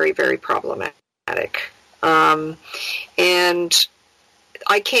very, very, very problematic. And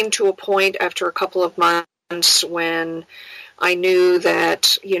I came to a point after a couple of months when I knew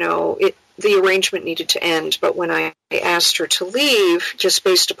that, the arrangement needed to end. But when I asked her to leave, just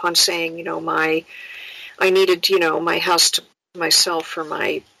based upon saying, I needed, my house to myself for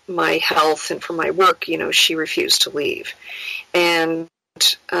my health and for my work, she refused to leave. And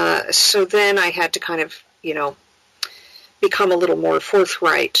so then I had to kind of, become a little more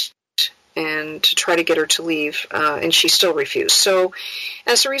forthright and to try to get her to leave, and she still refused. So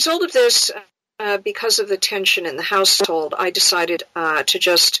as a result of this, because of the tension in the household, I decided to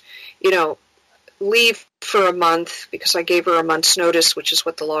just, leave for a month, because I gave her a month's notice, which is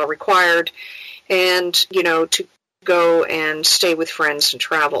what the law required, and, to go and stay with friends and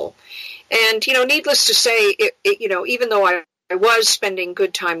travel. And, needless to say, even though I was spending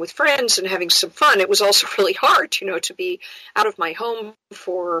good time with friends and having some fun, it was also really hard, to be out of my home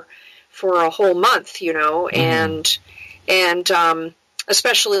for a whole month, and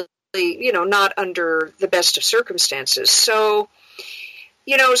especially, not under the best of circumstances. So,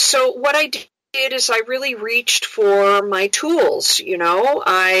 so what I did is I really reached for my tools.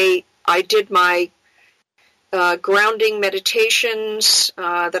 I did my grounding meditations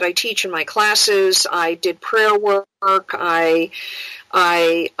that I teach in my classes. I did prayer work. I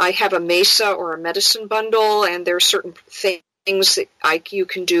have a mesa or a medicine bundle, and there are certain things that you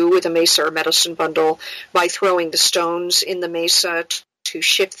can do with a mesa or medicine bundle by throwing the stones in the mesa to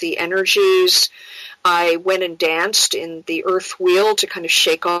shift the energies. I went and danced in the earth wheel to kind of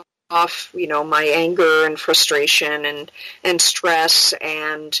shake off, my anger and frustration and stress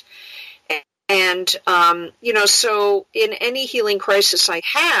and so in any healing crisis I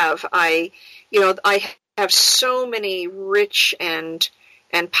have, I have so many rich and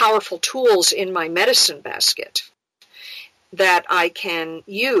powerful tools in my medicine basket that I can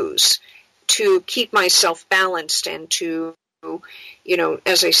use to keep myself balanced and to,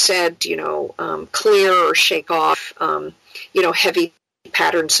 as I said, clear or shake off, heavy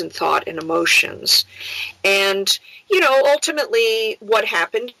patterns in thought and emotions. And, ultimately what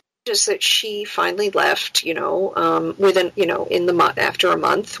happened is that she finally left, after a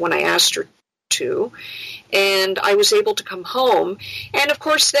month when I asked her to, and I was able to come home. And of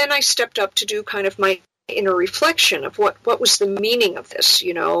course, then I stepped up to do kind of my inner reflection of what was the meaning of this,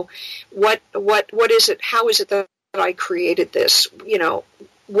 what is it, how is it that I created this,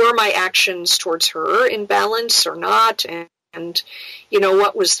 were my actions towards her in balance or not, and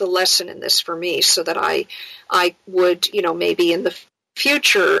what was the lesson in this for me, so that I would, maybe in the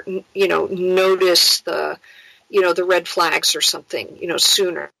future, notice the red flags or something,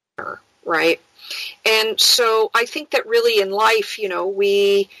 sooner, right? And so I think that really in life,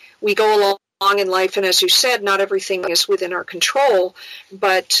 we go along in life, and as you said, not everything is within our control,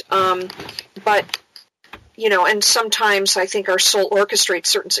 but and sometimes I think our soul orchestrates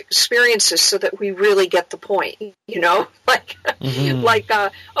certain experiences so that we really get the point, like,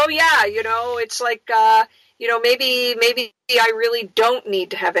 oh yeah, it's like, maybe I really don't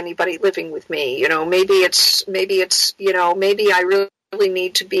need to have anybody living with me, maybe I really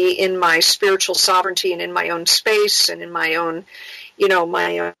need to be in my spiritual sovereignty and in my own space and in my own,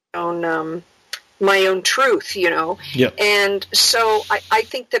 my own truth, Yep. And so I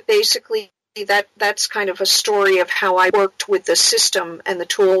think that basically that's kind of a story of how I worked with the system and the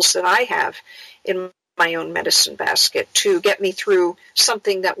tools that I have in my own medicine basket to get me through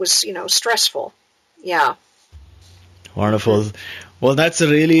something that was, stressful. Yeah. Wonderful. Well, that's a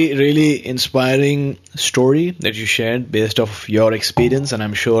really, really inspiring story that you shared based off your experience, and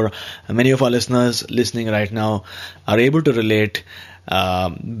I'm sure many of our listeners listening right now are able to relate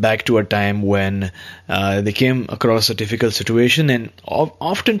back to a time when they came across a difficult situation, and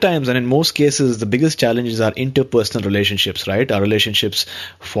oftentimes, and in most cases, the biggest challenges are interpersonal relationships, right? Our relationships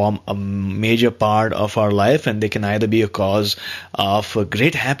form a major part of our life, and they can either be a cause of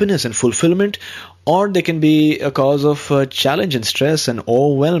great happiness and fulfillment, or they can be a cause of challenge and stress and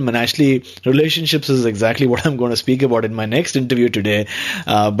overwhelm. And actually, relationships is exactly what I'm going to speak about in my next interview today.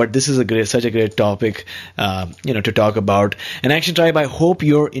 But this is such a great topic, to talk about. And Action Tribe, I hope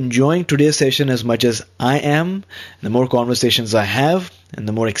you're enjoying today's session as much as I am. The more conversations I have and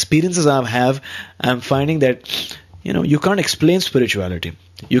the more experiences I have, I'm finding that you can't explain spirituality.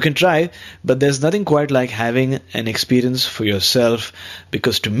 You can try, but there's nothing quite like having an experience for yourself,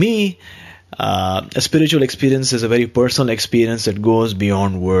 because to me, a spiritual experience is a very personal experience that goes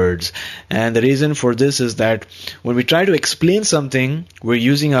beyond words. And the reason for this is that when we try to explain something, we're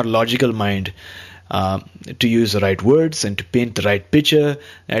using our logical mind to use the right words and to paint the right picture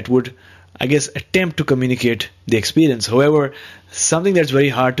that would, I guess, attempt to communicate the experience. However, something that's very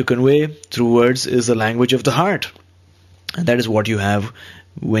hard to convey through words is the language of the heart. And that is what you have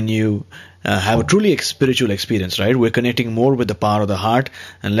when you have a truly spiritual experience, right? We're connecting more with the power of the heart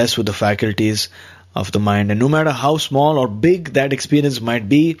and less with the faculties of the mind. And no matter how small or big that experience might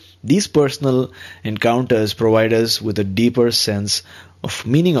be, these personal encounters provide us with a deeper sense of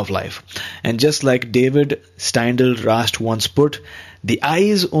meaning of life. And just like David Steindl Rast once put, the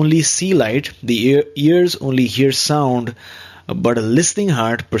eyes only see light, the ears only hear sound, but a listening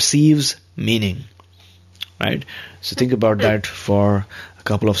heart perceives meaning. Right? So think about that for a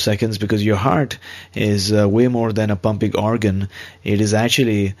couple of seconds, because your heart is way more than a pumping organ. It is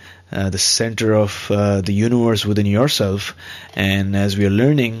actually the center of the universe within yourself. And as we are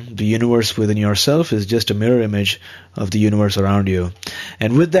learning, the universe within yourself is just a mirror image of the universe around you.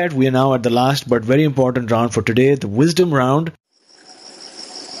 And with that, we are now at the last but very important round for today, the wisdom round.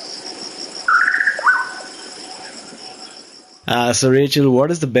 So Rachel,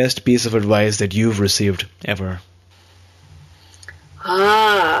 what is the best piece of advice that you've received ever?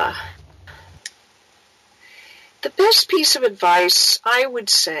 The best piece of advice, I would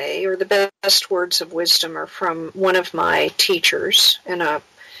say, or the best words of wisdom, are from one of my teachers, and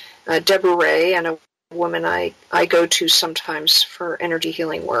Deborah Ray, and a woman I go to sometimes for energy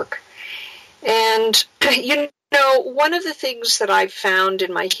healing work. And, one of the things that I've found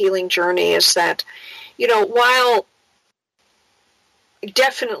in my healing journey is that, while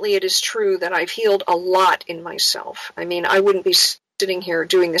definitely it is true that I've healed a lot in myself. I mean, I wouldn't be sitting here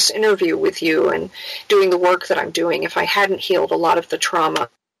doing this interview with you and doing the work that I'm doing if I hadn't healed a lot of the trauma,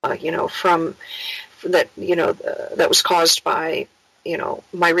 from that, that was caused by,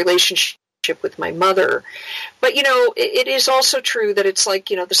 my relationship with my mother. But, it is also true that it's like,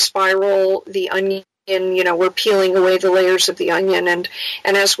 the spiral, the onion, we're peeling away the layers of the onion. And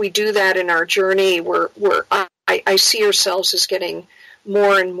as we do that in our journey, I see ourselves as getting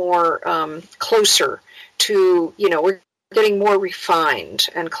more and more closer to, we're getting more refined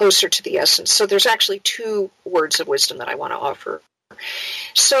and closer to the essence. So there's actually two words of wisdom that I want to offer.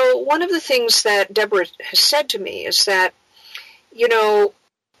 So one of the things that Deborah has said to me is that,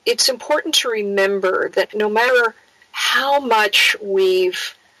 it's important to remember that no matter how much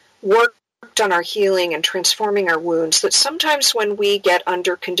we've worked on our healing and transforming our wounds, that sometimes when we get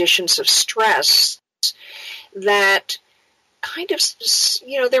under conditions of stress, that kind of,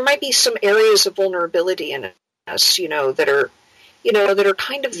 there might be some areas of vulnerability in us, that are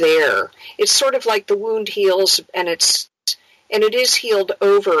kind of there. It's sort of like the wound heals and it is healed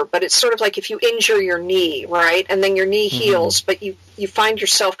over, but it's sort of like if you injure your knee, right? And then your knee heals, but you find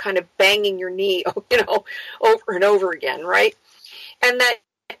yourself kind of banging your knee, over and over again, right? And that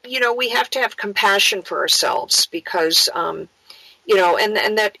we have to have compassion for ourselves because, and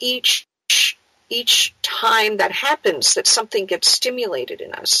that each time that happens, that something gets stimulated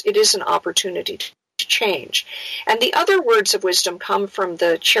in us, it is an opportunity to change. And the other words of wisdom come from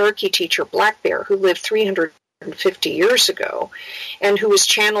the Cherokee teacher Black Bear, who lived 350 years ago, and who was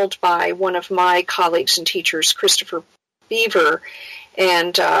channeled by one of my colleagues and teachers, Christopher Beaver,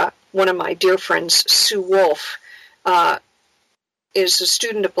 and one of my dear friends, Sue Wolf, is a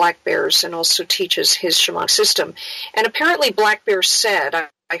student of Black Bear's and also teaches his shamanic system. And apparently Black Bear said,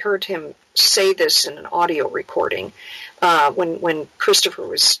 I heard him say this in an audio recording when Christopher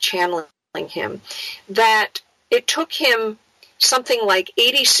was channeling him, that it took him something like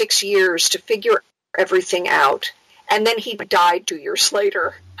 86 years to figure everything out, and then he died 2 years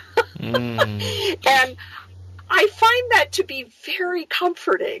later. And I find that to be very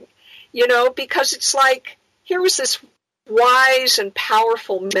comforting, because it's like, here was this wise and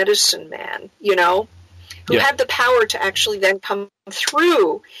powerful medicine man, who had the power to actually then come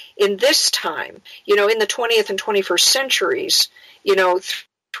through in this time, in the 20th and 21st centuries,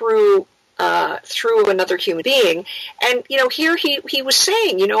 through another human being. And, here he was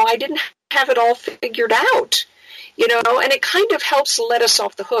saying, I didn't have it all figured out, and it kind of helps let us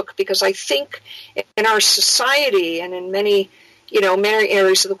off the hook, because I think in our society and in many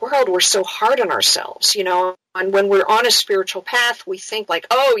areas of the world, we're so hard on ourselves, and when we're on a spiritual path, we think like,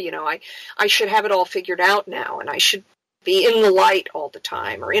 I should have it all figured out now, and I should be in the light all the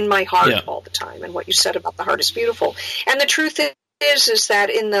time, or in my heart all the time. And what you said about the heart is beautiful. And the truth is that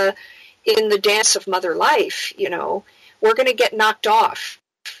in the dance of mother life, we're going to get knocked off,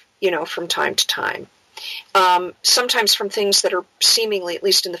 from time to time. Sometimes from things that are seemingly, at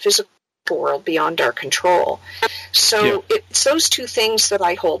least in the physical world, beyond our control. So it's those two things that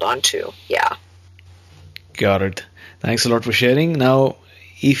I hold on to. Yeah. Got it. Thanks a lot for sharing. Now,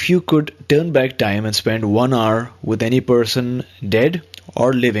 if you could turn back time and spend 1 hour with any person, dead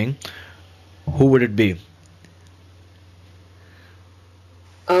or living, who would it be?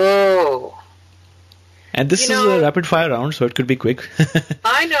 Oh. And this is a rapid fire round, so it could be quick.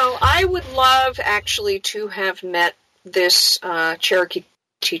 I know. I would love actually to have met this Cherokee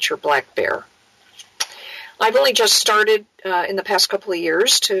teacher, Black Bear. I've only just started in the past couple of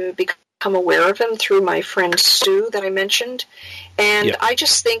years to become aware of him through my friend Sue that I mentioned. And I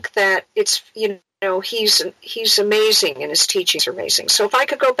just think that it's, he's amazing and his teachings are amazing. So if I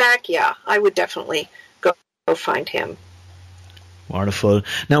could go back, I would definitely go find him. Wonderful.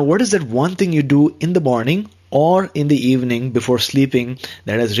 Now, what is that one thing you do in the morning or in the evening before sleeping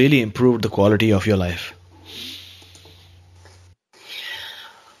that has really improved the quality of your life?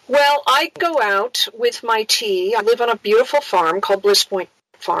 Well, I go out with my tea. I live on a beautiful farm called Bliss Point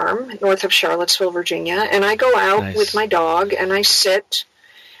Farm, north of Charlottesville, Virginia, and I go out with my dog and I sit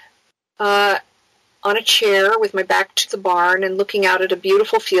on a chair with my back to the barn and looking out at a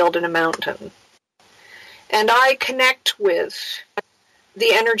beautiful field and a mountain. And I connect with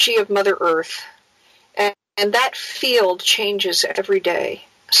the energy of Mother Earth, and that field changes every day.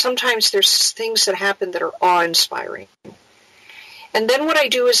 Sometimes there's things that happen that are awe-inspiring. And then what I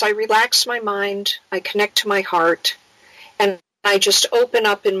do is I relax my mind, I connect to my heart, and I just open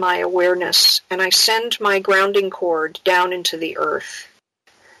up in my awareness, and I send my grounding cord down into the earth.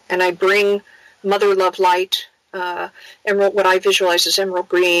 And I bring Mother Love Light, emerald, what I visualize as emerald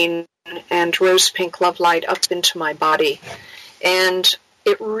green and rose pink love light up into my body. And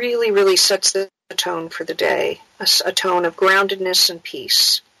it really, really sets the tone for the day, a tone of groundedness and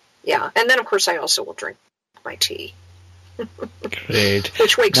peace. Yeah. And then, of course, I also will drink my tea. Great.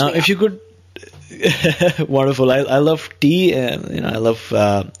 Which wakes me up. If you could... Wonderful. I love tea. I love.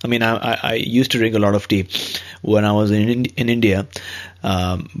 I used to drink a lot of tea when I was in India,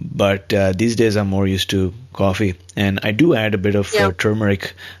 but these days I'm more used to coffee, and I do add a bit of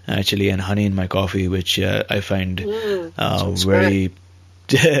turmeric actually and honey in my coffee, which I find very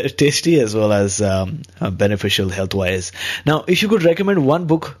tasty as well as beneficial health-wise. Now, if you could recommend one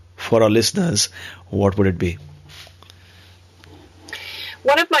book for our listeners, what would it be?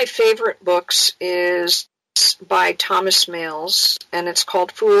 One of my favorite books is by Thomas Males, and it's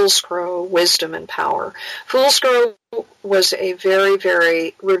called Fool's Crow, Wisdom and Power. Fool's Crow was a very,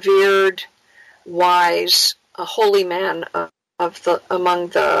 very revered, wise, holy man among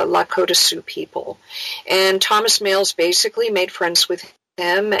the Lakota Sioux people. And Thomas Males basically made friends with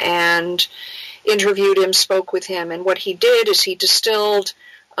him and interviewed him, spoke with him, and what he did is he distilled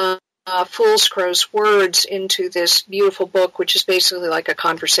Fool's Crow's words into this beautiful book, which is basically like a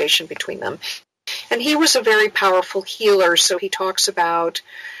conversation between them. And he was a very powerful healer, so he talks about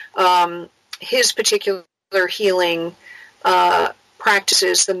his particular healing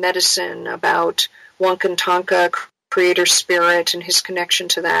practices, the medicine, about Wankantanka, creator spirit, and his connection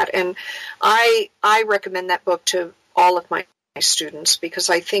to that. And I recommend that book to all of my students because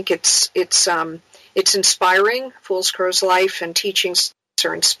I think it's inspiring. Fool's Crow's life and teachings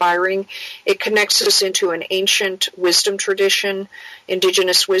are inspiring. It connects us into an ancient wisdom tradition,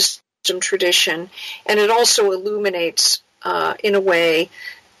 indigenous wisdom tradition, and it also illuminates, in a way,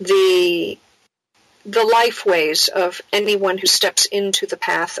 the life ways of anyone who steps into the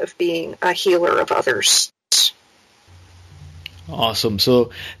path of being a healer of others. Awesome. So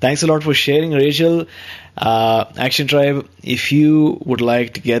thanks a lot for sharing, Rachel. Action Tribe, if you would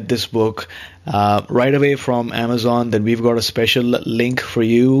like to get this book right away from Amazon, then we've got a special link for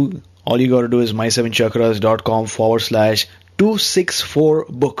you. All you got to do is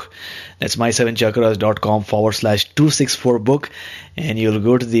my7chakras.com/264book. That's my7chakras.com/264book. And you'll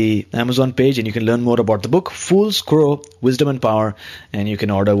go to the Amazon page and you can learn more about the book, Fool's Crow, Wisdom and Power, and you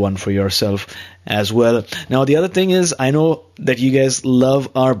can order one for yourself as well. Now, the other thing is, I know that you guys love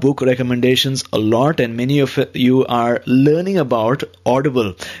our book recommendations a lot, and many of you are learning about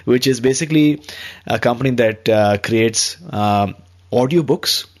Audible, which is basically a company that creates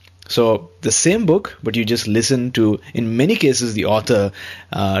audiobooks. So the same book, but you just listen to, in many cases, the author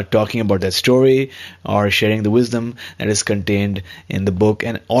talking about their story or sharing the wisdom that is contained in the book.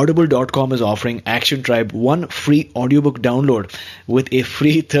 And Audible.com is offering Action Tribe one free audiobook download with a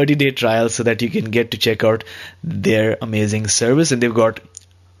free 30-day trial so that you can get to check out their amazing service. And they've got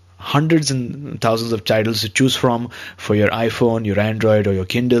hundreds and thousands of titles to choose from for your iPhone, your Android, or your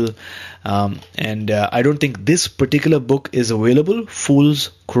Kindle. And I don't think this particular book is available,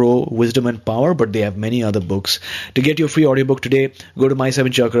 Fool's Crow, Wisdom and Power, but they have many other books. To get your free audiobook today, go to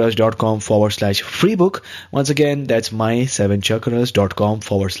my7chakras.com/free book. Once again, that's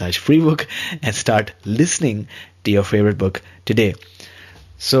my7chakras.com/free book and start listening to your favorite book today.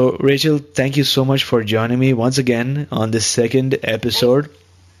 So, Rachel, thank you so much for joining me once again on this second episode.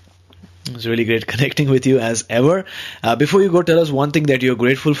 It was really great connecting with you as ever. Before you go, tell us one thing that you're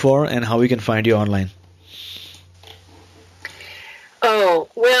grateful for and how we can find you online. Oh,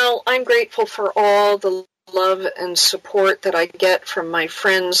 well, I'm grateful for all the love and support that I get from my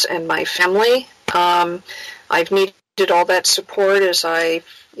friends and my family. I've needed all that support as I,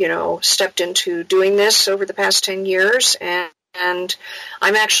 stepped into doing this over the past 10 years. And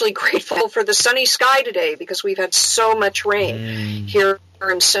I'm actually grateful for the sunny sky today because we've had so much rain here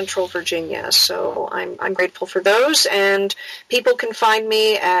in Central Virginia. So I'm grateful for those. And people can find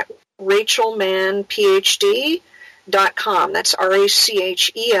me at rachelmannphd.com. That's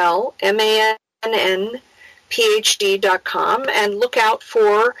RACHELMANN.PhD.com. And look out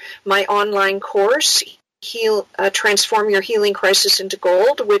for my online course, Transform Your Healing Crisis into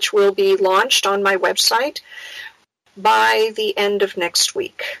Gold, which will be launched on my website by the end of next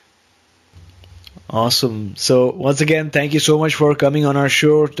week. Awesome. So once again, thank you so much for coming on our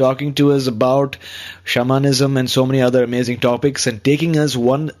show, talking to us about shamanism and so many other amazing topics and taking us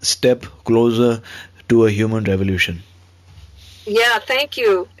one step closer to a human revolution. Yeah, thank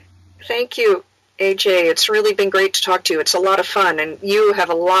you. Thank you, AJ. It's really been great to talk to you. It's a lot of fun, and you have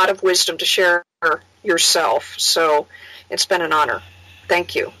a lot of wisdom to share yourself. So it's been an honor.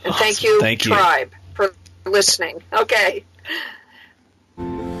 Thank you. And awesome. Thank you, Tribe, for listening. Okay.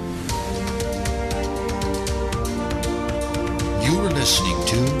 You are listening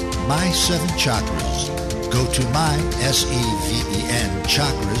to My Seven Chakras. Go to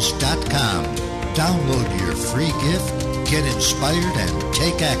mysevenchakras.com. Download your free gift, get inspired, and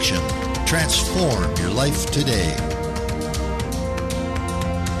take action. Transform your life today.